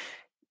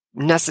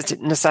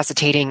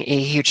necessitating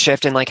a huge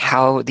shift in like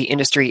how the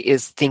industry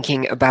is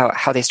thinking about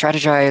how they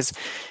strategize,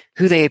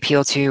 who they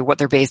appeal to, what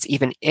their base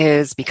even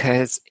is,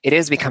 because it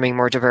is becoming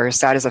more diverse.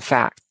 That is a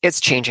fact.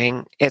 It's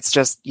changing. It's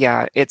just,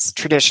 yeah, it's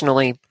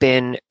traditionally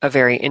been a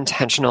very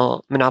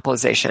intentional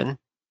monopolization.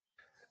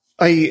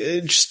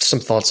 Just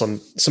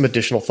some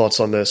additional thoughts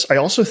on this. I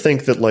also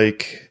think that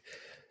like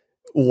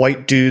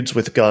white dudes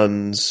with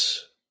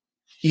guns,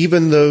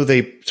 even though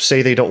they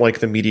say they don't like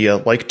the media,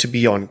 like to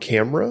be on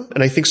camera.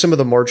 And I think some of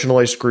the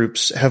marginalized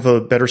groups have a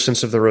better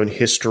sense of their own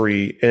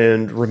history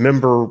and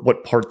remember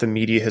what part the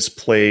media has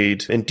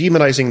played in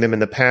demonizing them in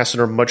the past,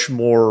 and are much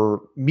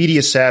more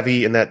media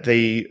savvy in that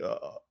they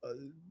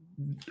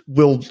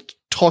will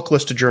talk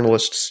less to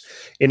journalists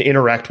and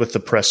interact with the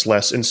press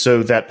less. And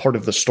so that part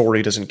of the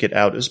story doesn't get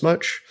out as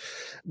much.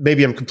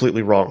 Maybe I'm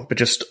completely wrong, but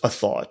just a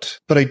thought.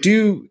 But I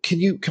do,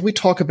 can we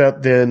talk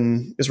about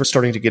then, as we're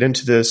starting to get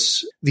into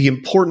this, the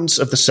importance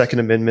of the Second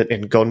Amendment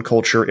and gun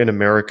culture in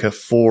America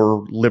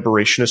for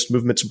liberationist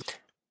movements?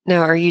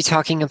 Now, are you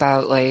talking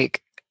about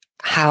like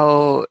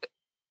how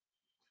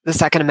the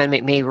Second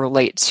Amendment may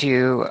relate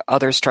to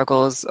other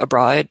struggles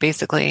abroad,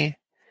 basically.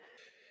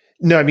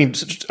 No, I mean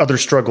other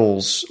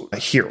struggles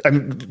here.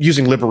 I'm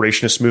using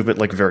liberationist movement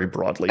like very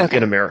broadly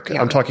in America.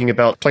 Yeah. I'm talking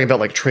about like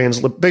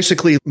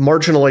basically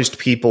marginalized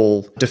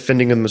people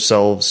defending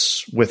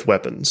themselves with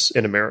weapons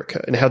in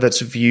America, and how that's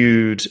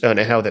viewed, and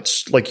how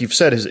that's, like you've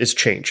said, is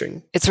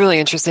changing. It's really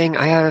interesting.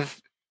 I have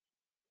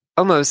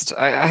almost,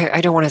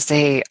 I don't want to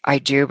say I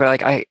do,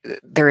 but like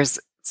there's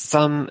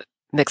some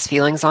mixed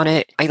feelings on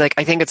it. I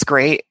think it's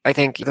great. I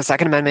think the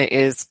Second Amendment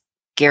is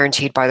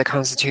guaranteed by the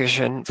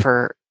Constitution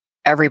for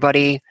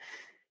everybody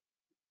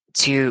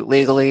to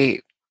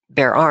legally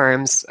bear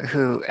arms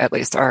who at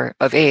least are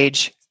of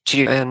age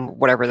to, and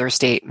whatever their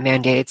state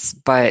mandates.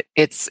 But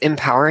it's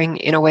empowering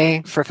in a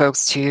way for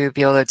folks to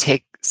be able to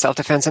take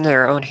self-defense into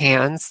their own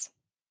hands.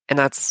 And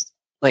that's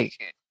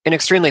like an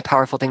extremely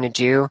powerful thing to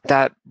do.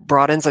 That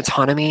broadens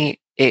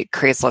autonomy. It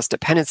creates less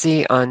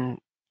dependency on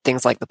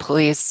things like the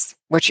police,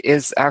 which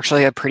is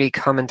actually a pretty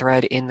common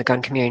thread in the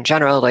gun community in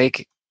general.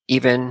 Like,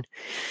 even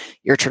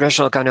your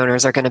traditional gun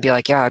owners are going to be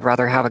like, yeah, I'd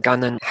rather have a gun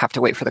than have to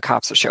wait for the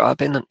cops to show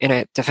up in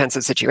a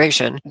defensive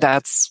situation.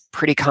 That's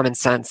pretty common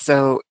sense.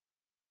 So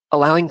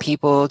allowing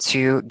people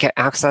to get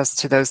access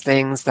to those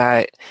things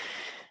that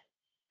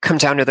come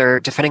down to their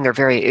defending their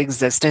very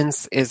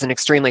existence is an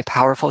extremely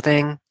powerful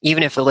thing.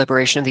 Even if the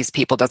liberation of these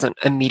people doesn't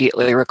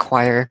immediately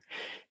require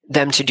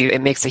them to do,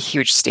 it makes a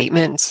huge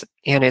statement,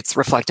 and it's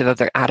reflective of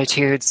their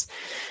attitudes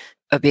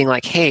of being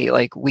like, hey,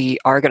 like, we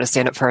are going to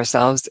stand up for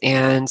ourselves.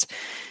 And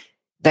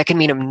that can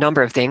mean a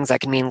number of things. That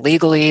can mean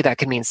legally, that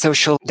can mean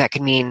social, that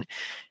can mean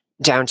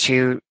down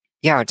to,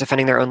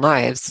 defending their own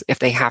lives if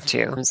they have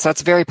to. So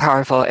that's very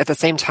powerful. At the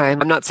same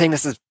time, I'm not saying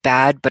this is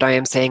bad, but I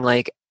am saying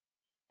like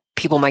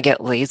people might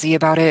get lazy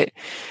about it,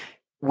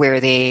 where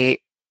they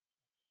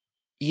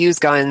use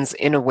guns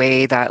in a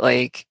way that,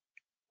 like,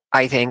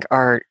 I think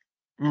are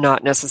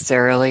not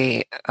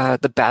necessarily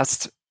the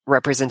best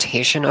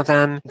representation of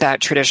them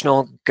that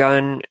traditional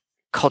gun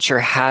culture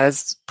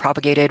has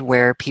propagated,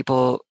 where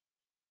people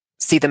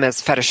see them as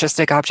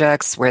fetishistic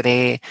objects, where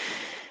they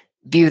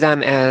view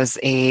them as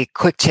a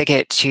quick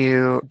ticket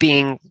to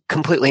being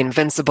completely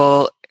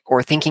invincible,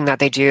 or thinking that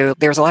they do.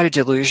 There's a lot of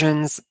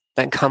delusions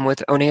that come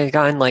with owning a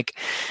gun. Like,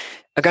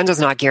 a gun does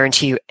not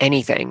guarantee you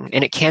anything,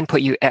 and it can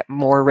put you at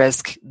more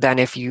risk than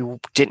if you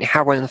didn't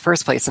have one in the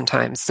first place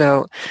sometimes.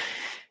 So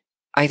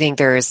I think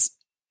there's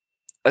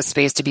a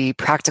space to be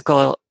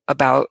practical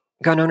about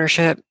gun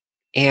ownership,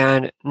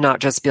 and not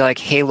just be like,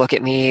 hey, look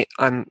at me,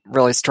 I'm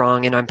really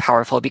strong and I'm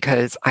powerful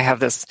because I have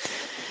this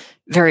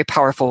very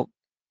powerful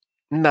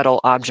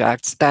metal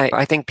object. That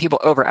I think people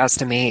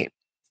overestimate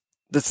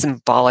the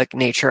symbolic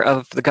nature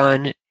of the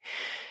gun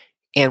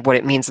and what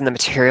it means in the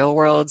material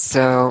world.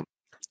 So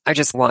I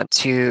just want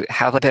to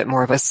have a bit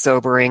more of a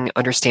sobering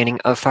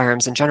understanding of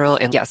firearms in general.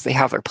 And yes, they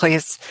have their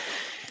place,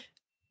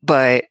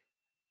 but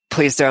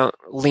please don't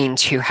lean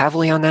too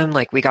heavily on them.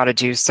 Like, we got to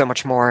do so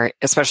much more,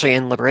 especially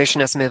in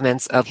liberationist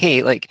movements, of,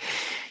 hey, like,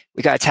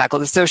 we got to tackle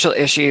the social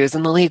issues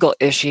and the legal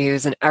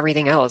issues and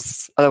everything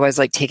else. Otherwise,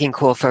 like, taking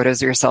cool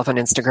photos of yourself on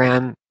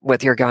Instagram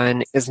with your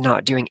gun is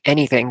not doing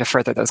anything to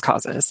further those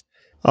causes.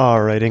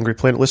 All right, Angry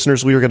Planet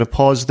listeners, we are going to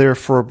pause there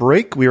for a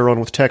break. We are on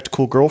with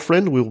Tactical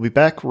Girlfriend. We will be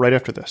back right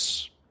after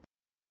this.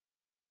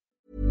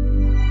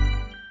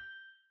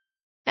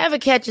 Ever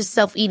catch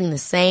yourself eating the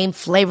same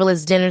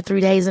flavorless dinner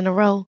 3 days in a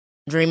row?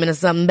 Dreaming of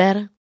something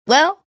better?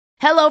 Well,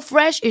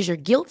 HelloFresh is your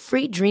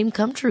guilt-free dream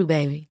come true,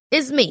 baby.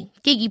 It's me,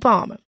 Keke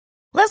Palmer.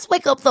 Let's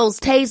wake up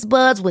those taste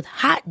buds with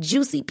hot,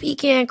 juicy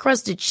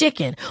pecan-crusted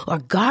chicken or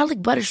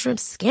garlic butter shrimp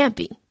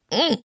scampi.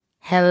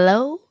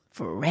 Hello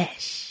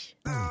Fresh.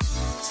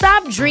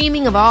 Stop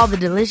dreaming of all the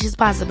delicious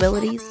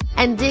possibilities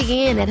and dig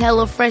in at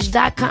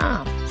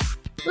HelloFresh.com.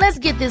 Let's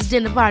get this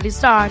dinner party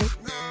started.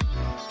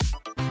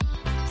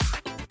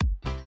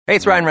 Hey,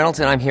 it's Ryan Reynolds,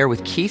 and I'm here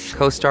with Keith,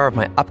 co-star of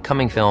my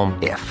upcoming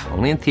film, If,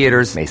 only in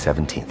theaters May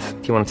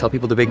 17th. Do you want to tell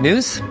people the big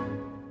news?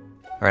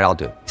 All right, I'll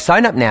do it.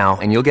 Sign up now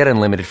and you'll get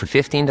unlimited for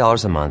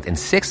 $15 a month and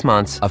 6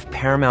 months of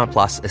Paramount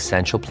Plus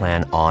Essential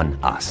Plan on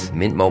us.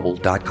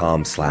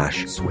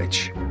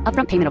 MintMobile.com/switch.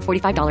 Upfront payment of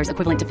 $45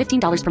 equivalent to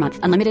 $15 per month.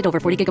 Unlimited over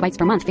 40 gigabytes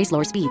per month. Face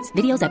lower speeds.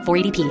 Videos at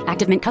 480p.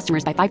 Active Mint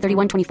customers by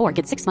 531.24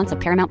 get 6 months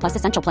of Paramount Plus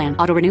Essential Plan.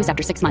 Auto renews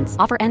after 6 months.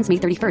 Offer ends May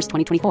 31st,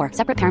 2024.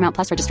 Separate Paramount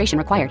Plus registration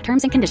required.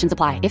 Terms and conditions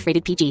apply if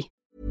rated PG.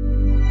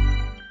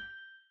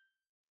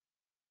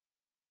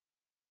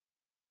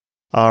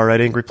 All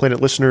right, Angry Planet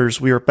listeners,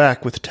 we are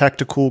back with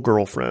Tactical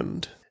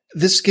Girlfriend.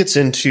 This gets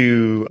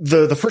into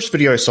the first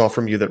video I saw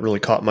from you that really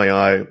caught my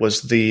eye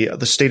was the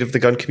state of the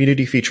gun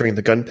community featuring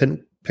the gun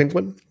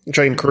penguin, which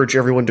I encourage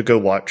everyone to go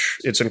watch.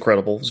 It's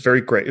incredible. It's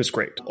very great. It's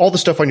great. All the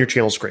stuff on your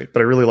channel is great,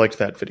 but I really liked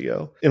that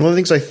video. And one of the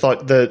things I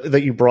thought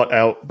that you brought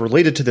out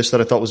related to this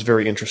that I thought was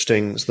very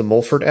interesting is the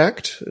Mulford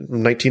Act,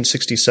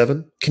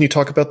 1967. Can you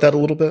talk about that a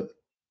little bit?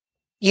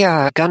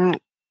 Yeah, gun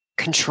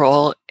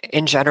control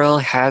in general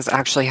has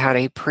actually had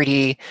a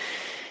pretty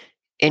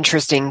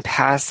interesting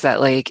past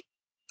that, like,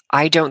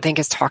 I don't think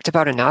is talked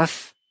about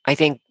enough. I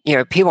think,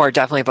 people are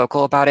definitely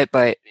vocal about it,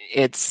 but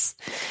it's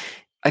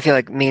I feel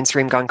like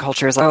mainstream gun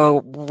culture is like,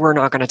 oh, we're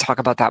not going to talk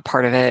about that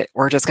part of it.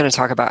 We're just going to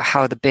talk about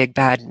how the big,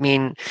 bad,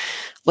 mean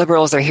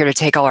liberals are here to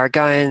take all our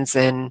guns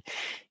and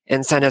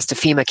send us to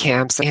FEMA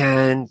camps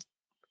and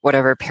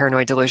whatever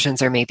paranoid delusions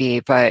there may be.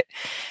 But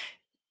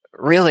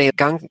really,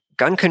 gun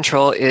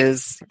control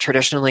is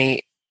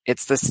traditionally,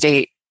 it's the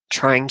state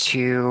trying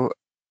to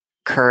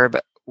curb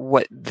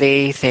what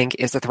they think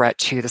is a threat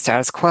to the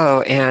status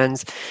quo.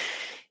 And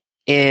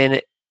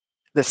in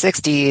the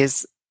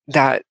 60s,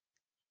 that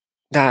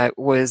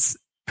was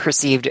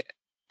perceived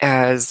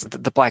as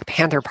the Black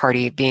Panther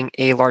Party being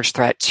a large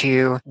threat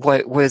to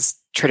what was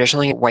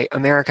traditionally white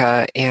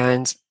America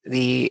and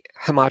the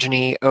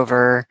homogeny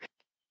over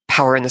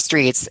power in the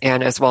streets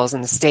and as well as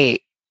in the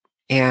state.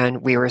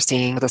 And we were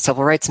seeing the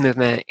civil rights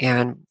movement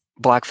and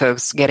Black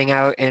folks getting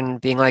out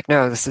and being like,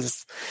 no,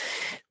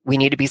 we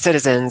need to be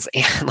citizens,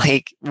 and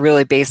like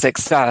really basic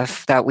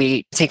stuff that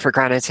we take for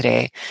granted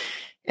today.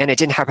 And it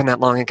didn't happen that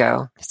long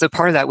ago. So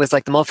part of that was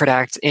like the Mulford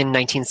Act in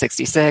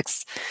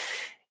 1966.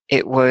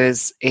 It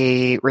was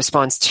a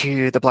response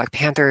to the Black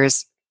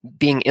Panthers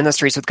being in the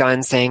streets with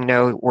guns saying,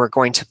 no, we're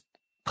going to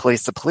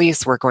police the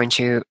police. We're going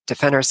to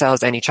defend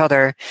ourselves and each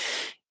other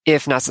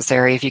if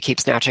necessary, if you keep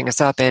snatching us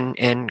up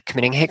and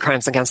committing hate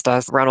crimes against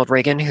us. Ronald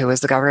Reagan, who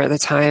was the governor at the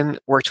time,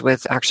 worked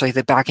with actually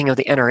the backing of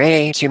the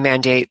NRA to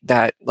mandate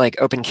that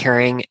like open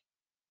carrying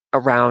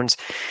around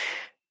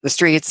the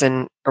streets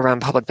and around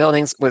public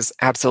buildings was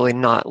absolutely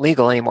not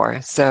legal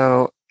anymore.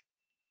 So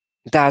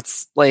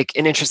that's like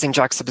an interesting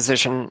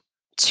juxtaposition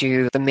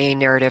to the main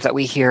narrative that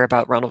we hear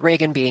about Ronald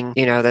Reagan being,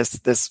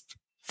 this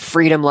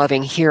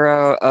freedom-loving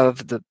hero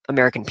of the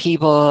American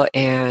people,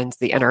 and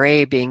the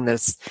NRA being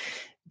this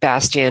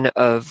bastion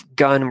of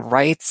gun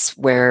rights,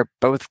 where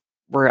both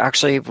were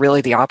actually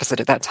really the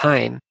opposite at that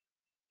time.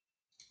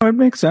 It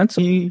makes sense.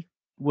 He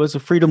was a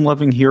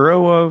freedom-loving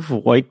hero of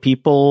white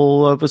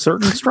people of a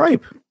certain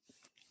stripe.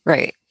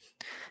 Right.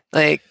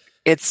 Like,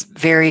 it's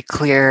very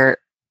clear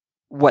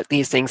what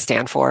these things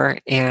stand for,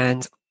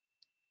 and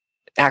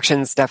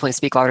actions definitely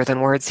speak louder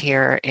than words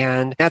here.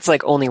 And that's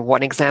like only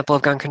one example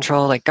of gun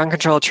control. Like, gun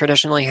control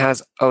traditionally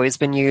has always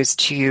been used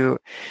to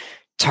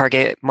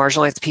target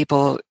marginalized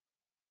people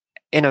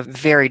in a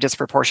very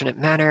disproportionate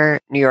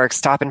manner. New York's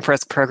stop and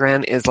frisk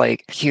program is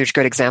like a huge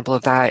good example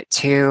of that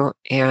too.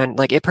 And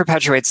like it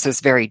perpetuates this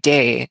very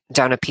day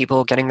down to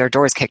people getting their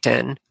doors kicked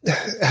in.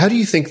 How do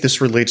you think this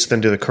relates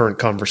then to the current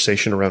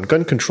conversation around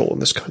gun control in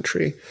this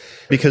country?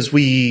 Because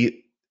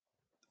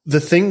the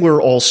thing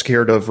we're all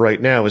scared of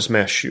right now is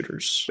mass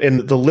shooters.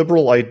 And the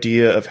liberal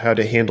idea of how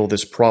to handle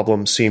this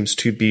problem seems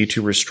to be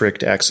to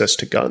restrict access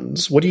to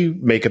guns. What do you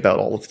make about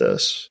all of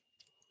this?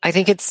 I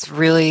think it's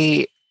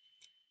really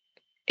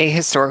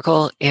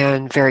ahistorical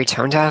and very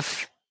tone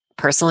deaf,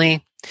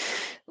 personally.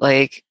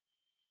 Like,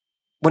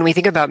 when we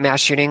think about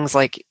mass shootings,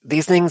 like,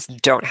 these things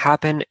don't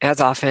happen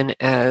as often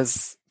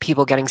as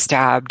people getting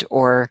stabbed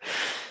or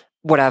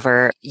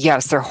whatever.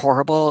 Yes, they're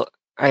horrible.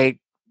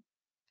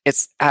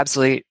 It's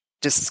absolutely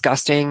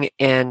disgusting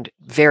and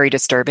very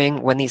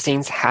disturbing when these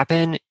things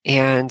happen.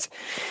 And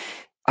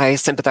I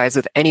sympathize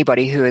with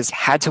anybody who has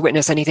had to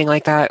witness anything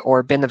like that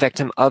or been the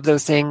victim of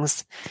those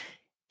things.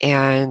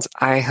 And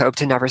I hope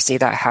to never see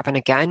that happen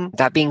again.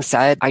 That being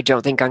said, I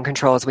don't think gun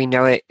control as we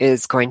know it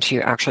is going to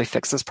actually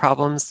fix those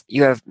problems.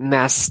 You have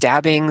mass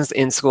stabbings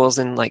in schools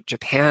in like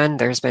Japan.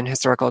 There's been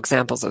historical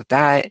examples of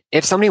that.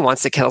 If somebody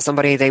wants to kill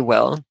somebody, they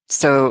will.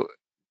 So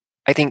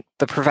I think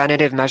the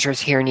preventative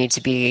measures here need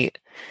to be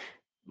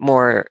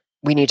more,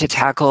 we need to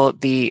tackle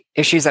the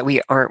issues that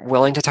we aren't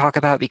willing to talk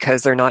about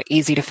because they're not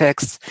easy to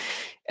fix.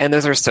 And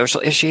those are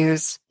social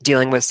issues,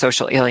 dealing with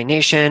social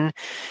alienation,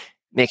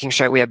 making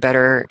sure we have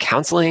better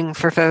counseling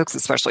for folks,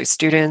 especially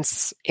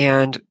students,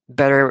 and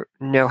better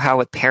know-how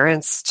with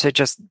parents to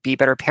just be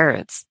better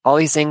parents. All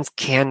these things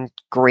can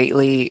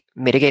greatly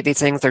mitigate these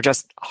things. They're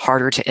just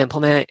harder to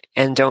implement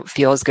and don't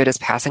feel as good as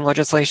passing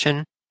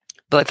legislation.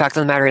 But the fact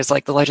of the matter is,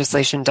 like, the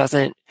legislation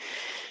doesn't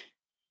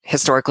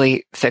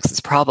historically fix this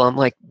problem.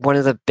 Like, one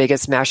of the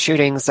biggest mass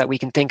shootings that we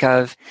can think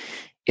of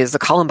is the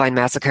Columbine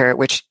massacre,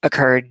 which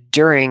occurred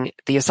during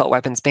the assault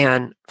weapons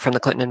ban from the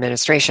Clinton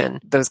administration.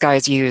 Those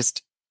guys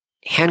used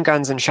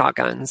handguns and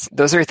shotguns.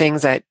 Those are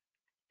things that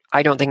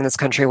I don't think in this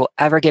country will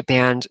ever get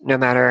banned, no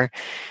matter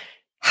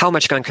how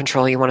much gun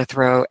control you want to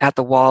throw at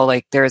the wall.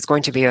 Like, there is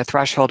going to be a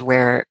threshold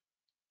where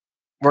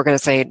we're going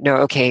to say, no,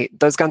 okay,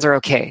 those guns are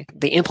okay.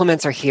 The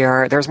implements are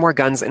here. There's more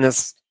guns in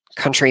this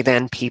country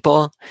than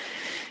people.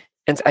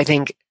 And I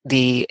think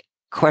the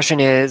question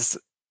is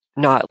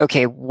not,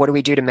 okay, what do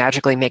we do to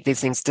magically make these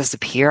things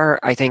disappear?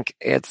 I think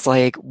it's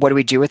like, what do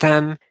we do with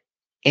them?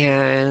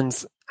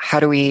 And how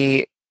do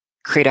we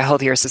create a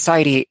healthier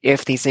society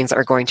if these things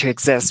are going to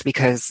exist?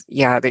 Because,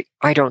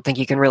 I don't think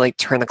you can really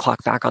turn the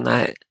clock back on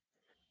that.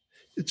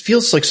 It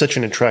feels like such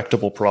an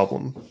intractable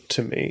problem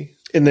to me.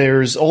 And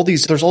there's all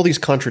these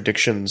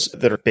contradictions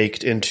that are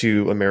baked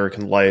into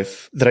American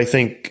life that I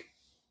think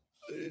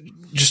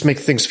just make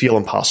things feel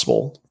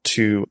impossible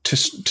to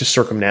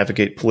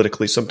circumnavigate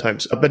politically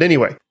sometimes. But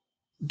anyway,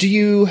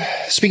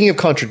 Speaking of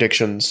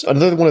contradictions,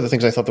 another one of the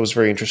things I thought that was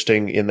very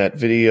interesting in that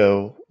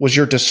video was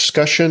your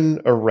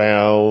discussion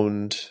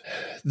around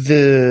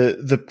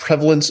the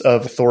prevalence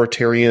of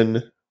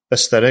authoritarian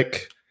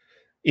aesthetic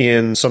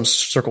in some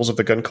circles of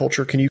the gun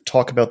culture. Can you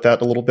talk about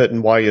that a little bit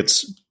and why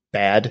it's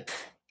bad?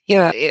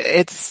 Yeah,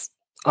 it's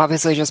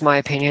obviously just my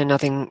opinion.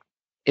 Nothing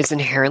is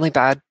inherently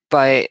bad,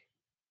 but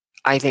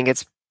I think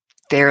it's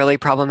fairly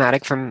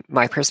problematic from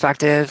my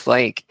perspective.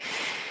 Like,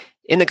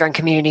 in the gun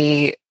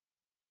community,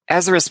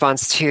 as a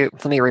response to,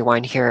 let me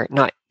rewind here,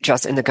 not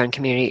just in the gun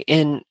community,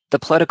 in the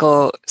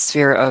political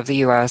sphere of the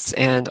US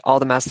and all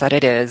the mess that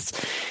it is,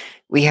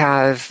 we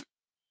have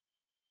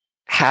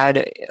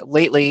had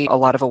lately a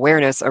lot of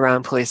awareness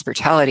around police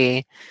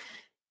brutality.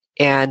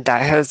 And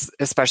that has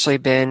especially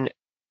been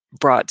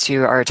brought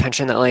to our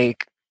attention that,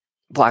 like,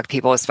 Black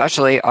people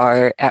especially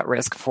are at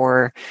risk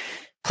for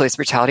police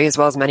brutality, as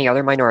well as many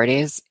other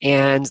minorities.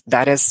 And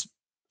that has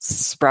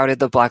sprouted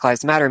the Black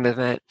Lives Matter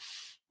movement.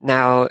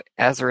 Now,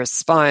 as a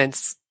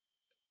response,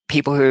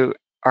 people who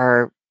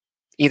are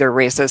either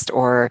racist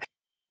or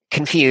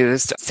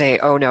confused say,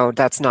 oh no,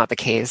 that's not the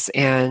case.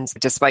 And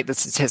despite the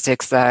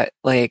statistics that,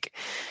 like,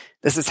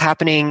 this is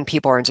happening,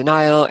 people are in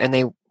denial and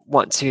they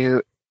want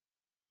to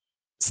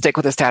stick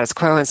with the status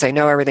quo and say,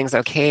 no, everything's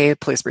okay.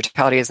 Police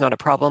brutality is not a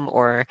problem.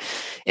 Or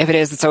if it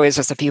is, it's always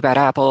just a few bad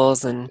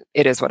apples and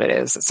it is what it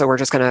is. So we're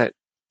just going to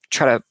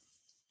try to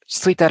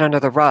sweep that under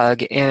the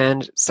rug.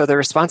 And so the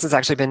response has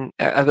actually been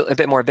a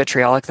bit more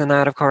vitriolic than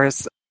that, of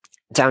course,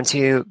 down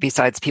to,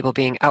 besides people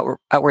being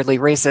outwardly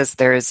racist,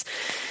 there's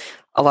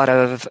a lot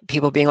of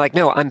people being like,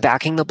 no, I'm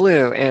backing the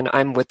blue and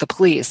I'm with the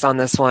police on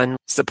this one,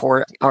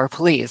 support our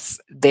police.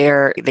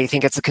 They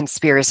think it's a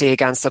conspiracy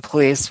against the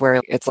police, where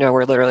it's, no,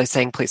 we're literally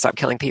saying, please stop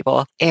killing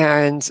people.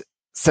 And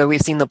so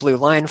we've seen the blue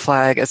line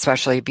flag,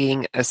 especially,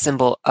 being a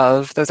symbol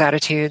of those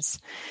attitudes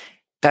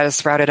that has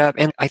sprouted up.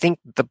 And I think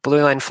the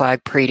blue line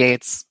flag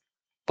predates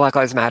Black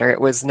Lives Matter.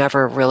 It was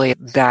never really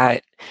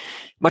that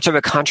much of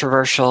a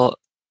controversial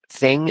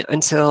thing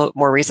until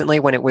more recently,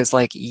 when it was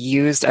like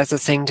used as a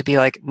thing to be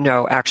like,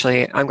 no,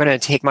 actually, I'm going to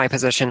take my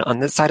position on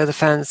this side of the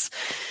fence.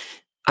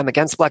 I'm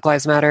against Black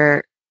Lives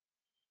Matter.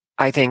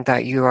 I think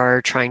that you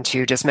are trying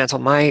to dismantle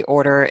my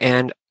order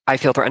and I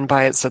feel threatened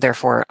by it. So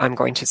therefore, I'm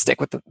going to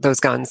stick with those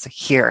guns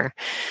here.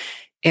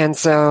 And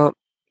so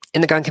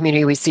in the gun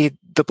community, we see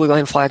the blue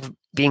line flag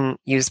being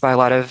used by a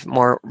lot of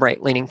more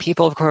right-leaning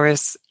people, of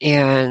course.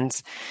 And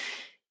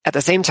at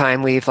the same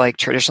time, we've like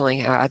traditionally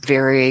had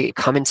very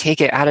come and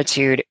take it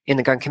attitude in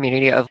the gun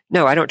community of,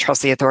 no, I don't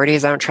trust the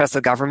authorities. I don't trust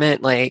the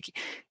government. Like,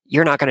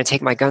 you're not going to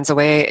take my guns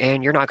away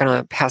and you're not going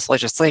to pass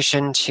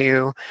legislation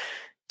to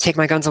take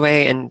my guns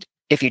away. And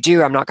if you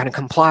do, I'm not going to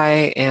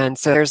comply. And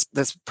so there's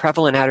this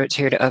prevalent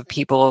attitude of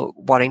people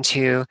wanting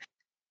to,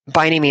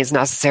 by any means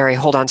necessary,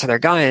 hold on to their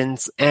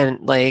guns. And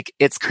like,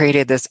 it's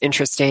created this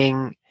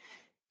interesting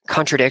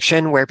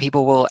contradiction where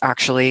people will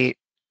actually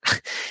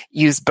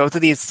use both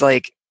of these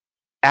like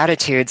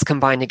attitudes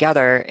combined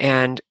together,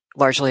 and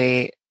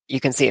largely you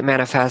can see it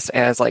manifest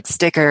as like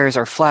stickers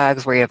or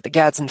flags, where you have the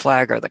Gadsden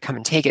flag or the come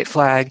and take it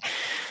flag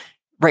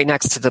right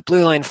next to the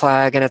blue line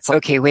flag. And it's like,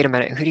 okay, wait a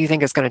minute, who do you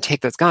think is going to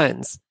take those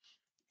guns?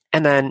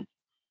 And then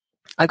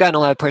I've gotten a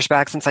lot of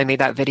pushback since I made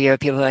that video.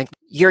 People are like,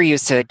 you're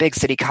used to big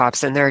city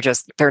cops and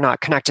they're not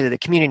connected to the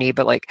community.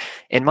 But like,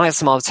 in my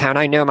small town,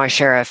 I know my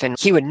sheriff and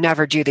he would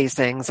never do these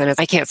things. And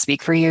I can't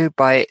speak for you,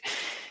 but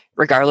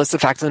regardless, the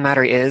fact of the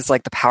matter is,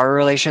 like, the power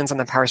relations and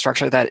the power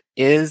structure that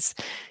is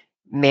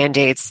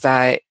mandates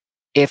that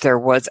if there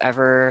was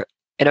ever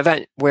an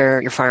event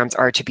where your firearms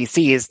are to be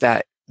seized,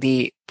 that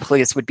the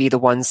police would be the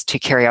ones to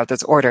carry out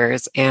those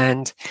orders.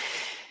 And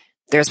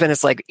there's been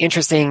this like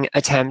interesting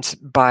attempt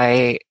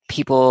by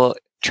people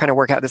trying to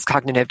work out this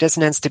cognitive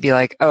dissonance to be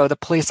like, oh, the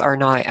police are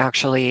not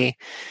actually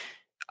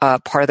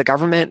part of the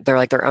government. They're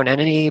like their own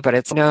entity, but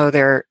it's no,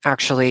 they're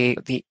actually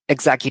the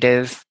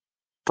executive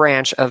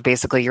branch of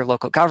basically your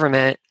local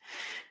government,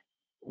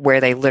 where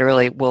they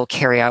literally will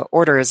carry out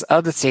orders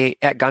of the state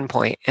at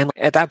gunpoint. And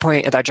at that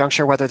point, at that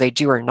juncture, whether they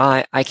do or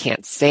not, I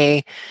can't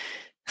say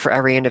for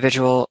every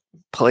individual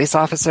police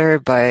officer,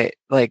 but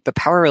like the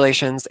power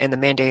relations and the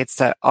mandates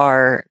that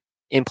are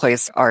in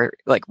place are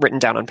like written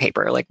down on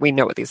paper. Like, we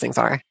know what these things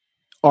are.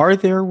 Are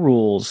there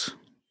rules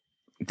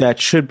that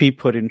should be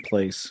put in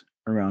place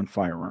around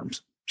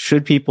firearms?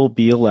 Should people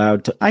be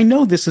allowed to? I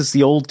know this is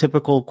the old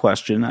typical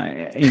question.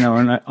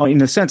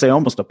 In a sense, I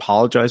almost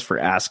apologize for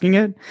asking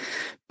it,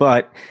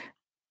 but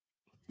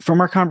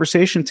from our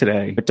conversation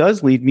today, it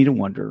does lead me to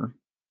wonder: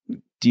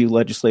 do you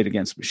legislate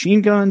against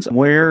machine guns?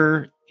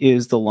 Where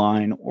is the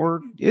line,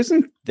 or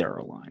isn't there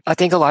a line? I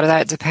think a lot of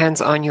that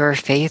depends on your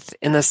faith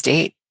in the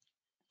state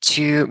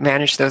to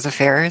manage those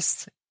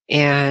affairs.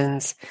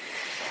 And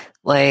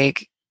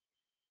like,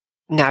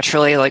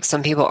 naturally, like,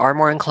 some people are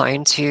more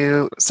inclined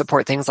to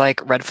support things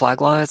like red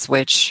flag laws,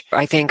 which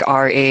I think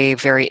are a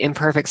very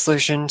imperfect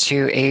solution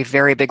to a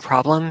very big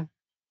problem.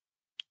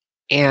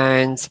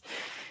 And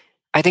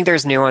I think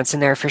there's nuance in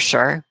there for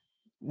sure.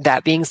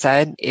 That being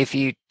said, if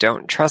you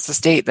don't trust the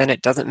state, then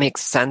it doesn't make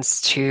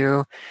sense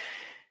to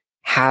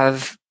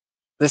have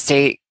the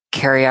state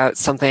carry out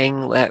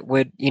something that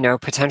would,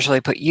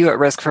 potentially put you at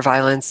risk for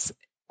violence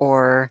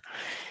or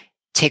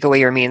take away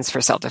your means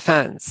for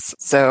self-defense.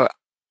 So,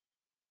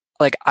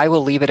 I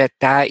will leave it at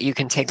that. You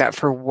can take that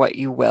for what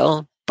you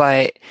will,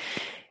 but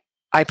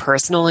I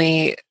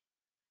personally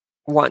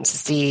want to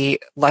see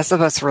less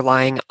of us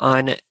relying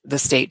on the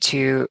state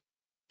to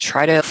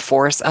try to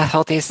force a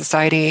healthy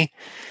society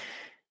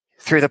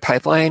through the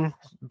pipeline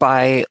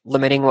by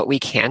limiting what we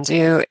can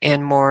do,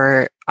 and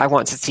more, I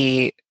want to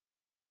see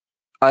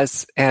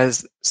us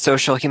as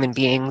social human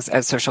beings,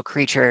 as social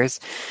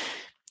creatures,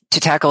 to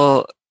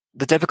tackle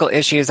the difficult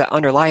issues that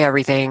underlie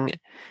everything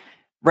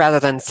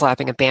rather than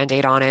slapping a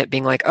Band-Aid on it,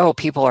 being like, oh,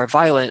 people are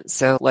violent,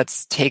 so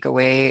let's take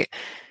away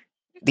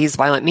these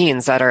violent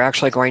means that are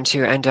actually going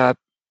to end up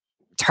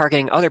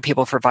targeting other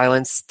people for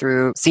violence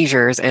through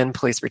seizures and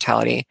police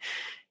brutality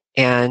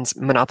and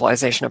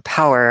monopolization of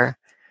power.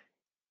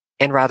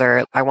 And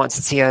rather, I want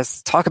to see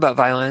us talk about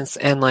violence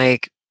and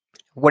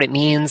what it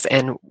means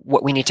and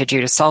what we need to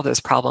do to solve those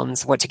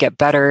problems, what to get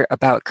better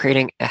about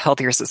creating a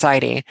healthier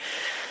society.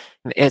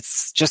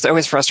 It's just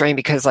always frustrating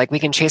because we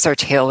can chase our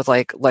tail with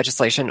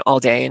legislation all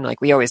day, and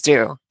we always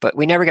do, but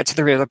we never get to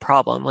the root of the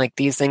problem.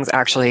 These things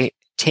actually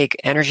take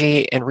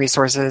energy and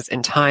resources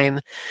and time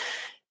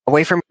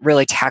away from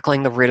really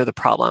tackling the root of the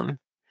problem.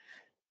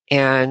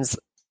 And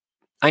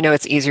I know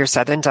it's easier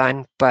said than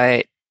done,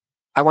 but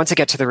I want to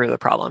get to the root of the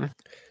problem.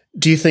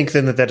 Do you think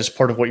then that is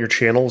part of what your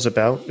channel is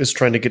about, is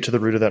trying to get to the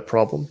root of that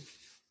problem?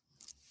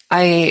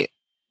 I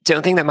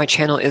don't think that my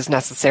channel is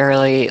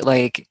necessarily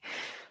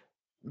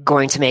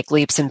going to make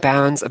leaps and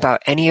bounds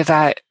about any of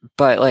that,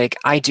 but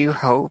I do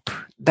hope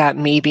that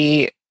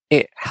maybe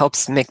it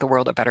helps make the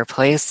world a better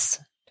place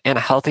and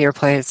a healthier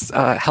place,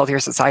 a healthier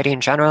society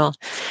in general.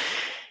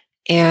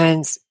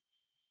 And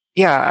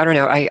yeah, I don't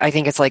know. I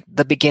think it's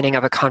the beginning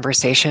of a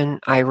conversation.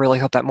 I really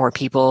hope that more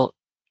people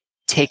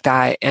take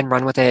that and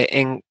run with it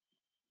and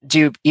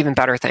do even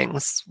better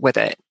things with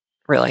it,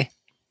 really.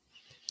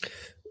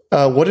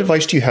 What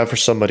advice do you have for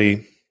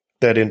somebody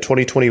that in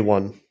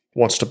 2021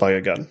 wants to buy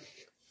a gun?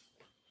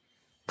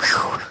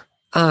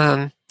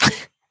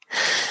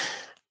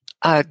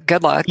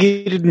 Good luck.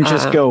 You didn't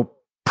just go.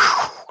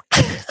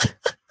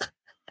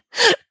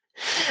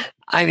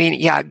 I mean,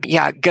 yeah,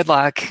 good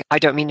luck. I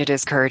don't mean to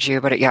discourage you,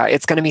 but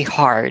it's going to be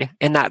hard.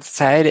 And that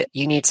said,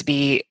 you need to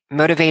be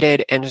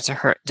motivated and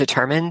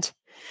determined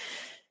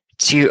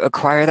to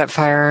acquire that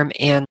firearm,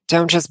 and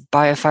don't just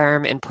buy a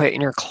firearm and put it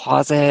in your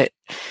closet.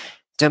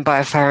 Don't buy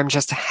a firearm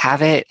just to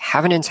have it.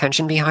 Have an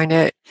intention behind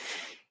it,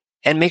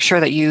 and make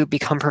sure that you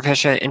become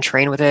proficient and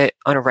train with it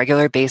on a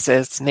regular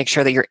basis. Make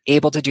sure that you're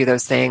able to do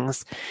those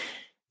things,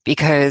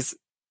 because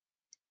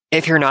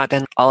if you're not,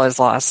 then all is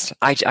lost.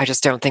 I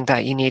just don't think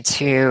that you need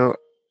to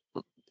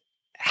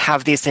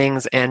have these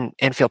things and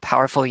feel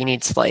powerful. You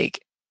need to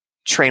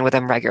train with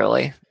them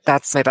regularly.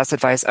 That's my best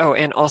advice. Oh,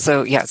 and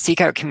also, seek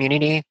out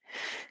community.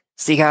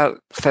 Seek out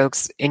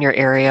folks in your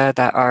area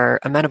that are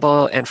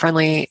amenable and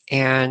friendly,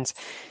 and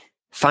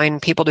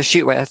find people to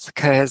shoot with,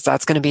 because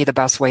that's going to be the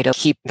best way to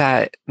keep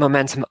that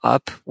momentum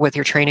up with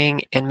your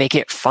training and make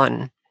it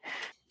fun.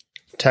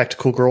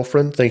 Tactical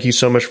Girlfriend, thank you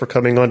so much for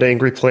coming on to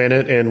Angry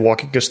Planet and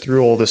walking us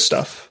through all this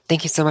stuff.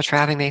 Thank you so much for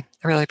having me.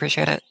 I really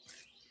appreciate it.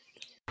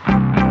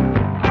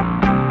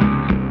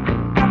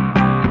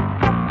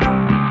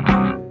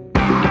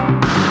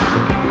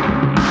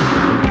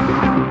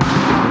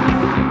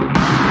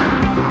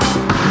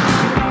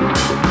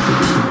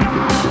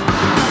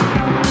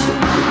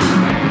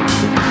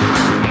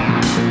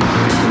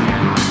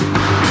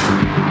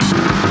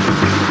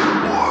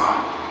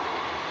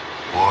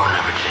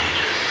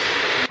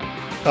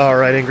 All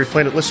right, Angry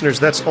Planet listeners,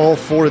 that's all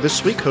for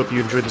this week. Hope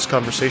you enjoyed this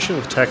conversation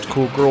with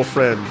Tactical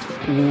Girlfriend.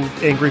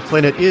 Angry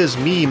Planet is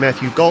me,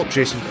 Matthew Galt,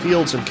 Jason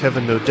Fields, and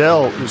Kevin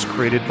Nodell. It was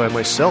created by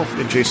myself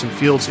and Jason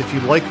Fields. If you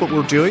like what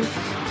we're doing,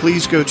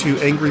 please go to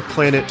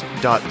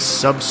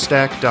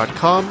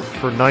angryplanet.substack.com.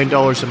 For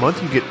 $9 a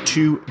month, you get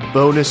 2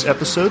 bonus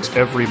episodes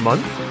every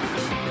month.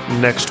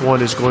 Next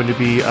one is going to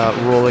be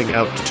rolling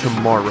out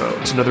tomorrow.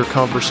 It's another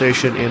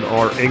conversation in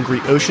our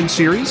Angry Ocean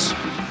series.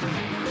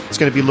 It's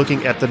going to be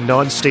looking at the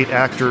non-state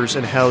actors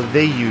and how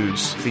they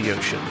use the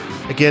ocean.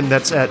 Again,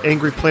 that's at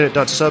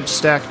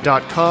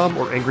angryplanet.substack.com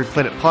or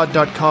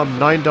angryplanetpod.com.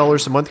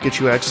 $9 a month gets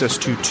you access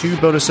to 2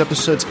 bonus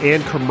episodes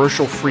and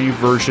commercial-free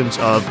versions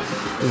of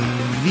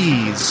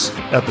these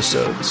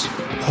episodes.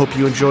 Hope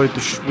you enjoyed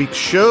this week's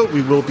show.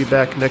 We will be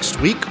back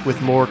next week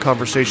with more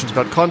conversations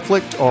about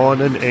conflict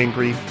on an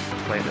angry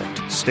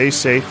planet. Stay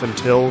safe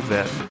until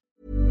then.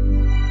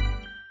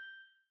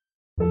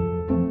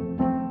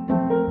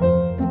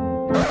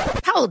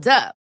 Hold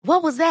up.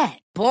 What was that?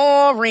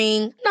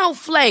 Boring. No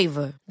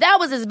flavor. That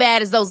was as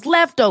bad as those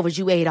leftovers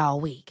you ate all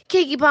week.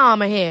 Keke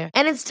Palmer here.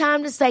 And it's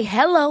time to say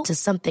hello to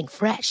something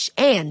fresh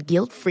and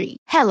guilt-free.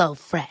 Hello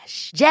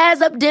Fresh.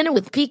 Jazz up dinner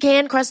with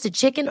pecan-crusted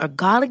chicken or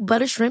garlic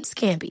butter shrimp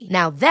scampi.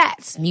 Now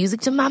that's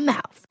music to my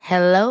mouth.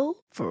 Hello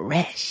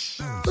Fresh.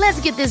 Let's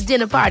get this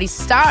dinner party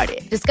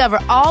started. Discover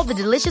all the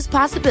delicious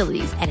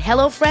possibilities at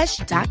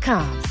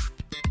HelloFresh.com.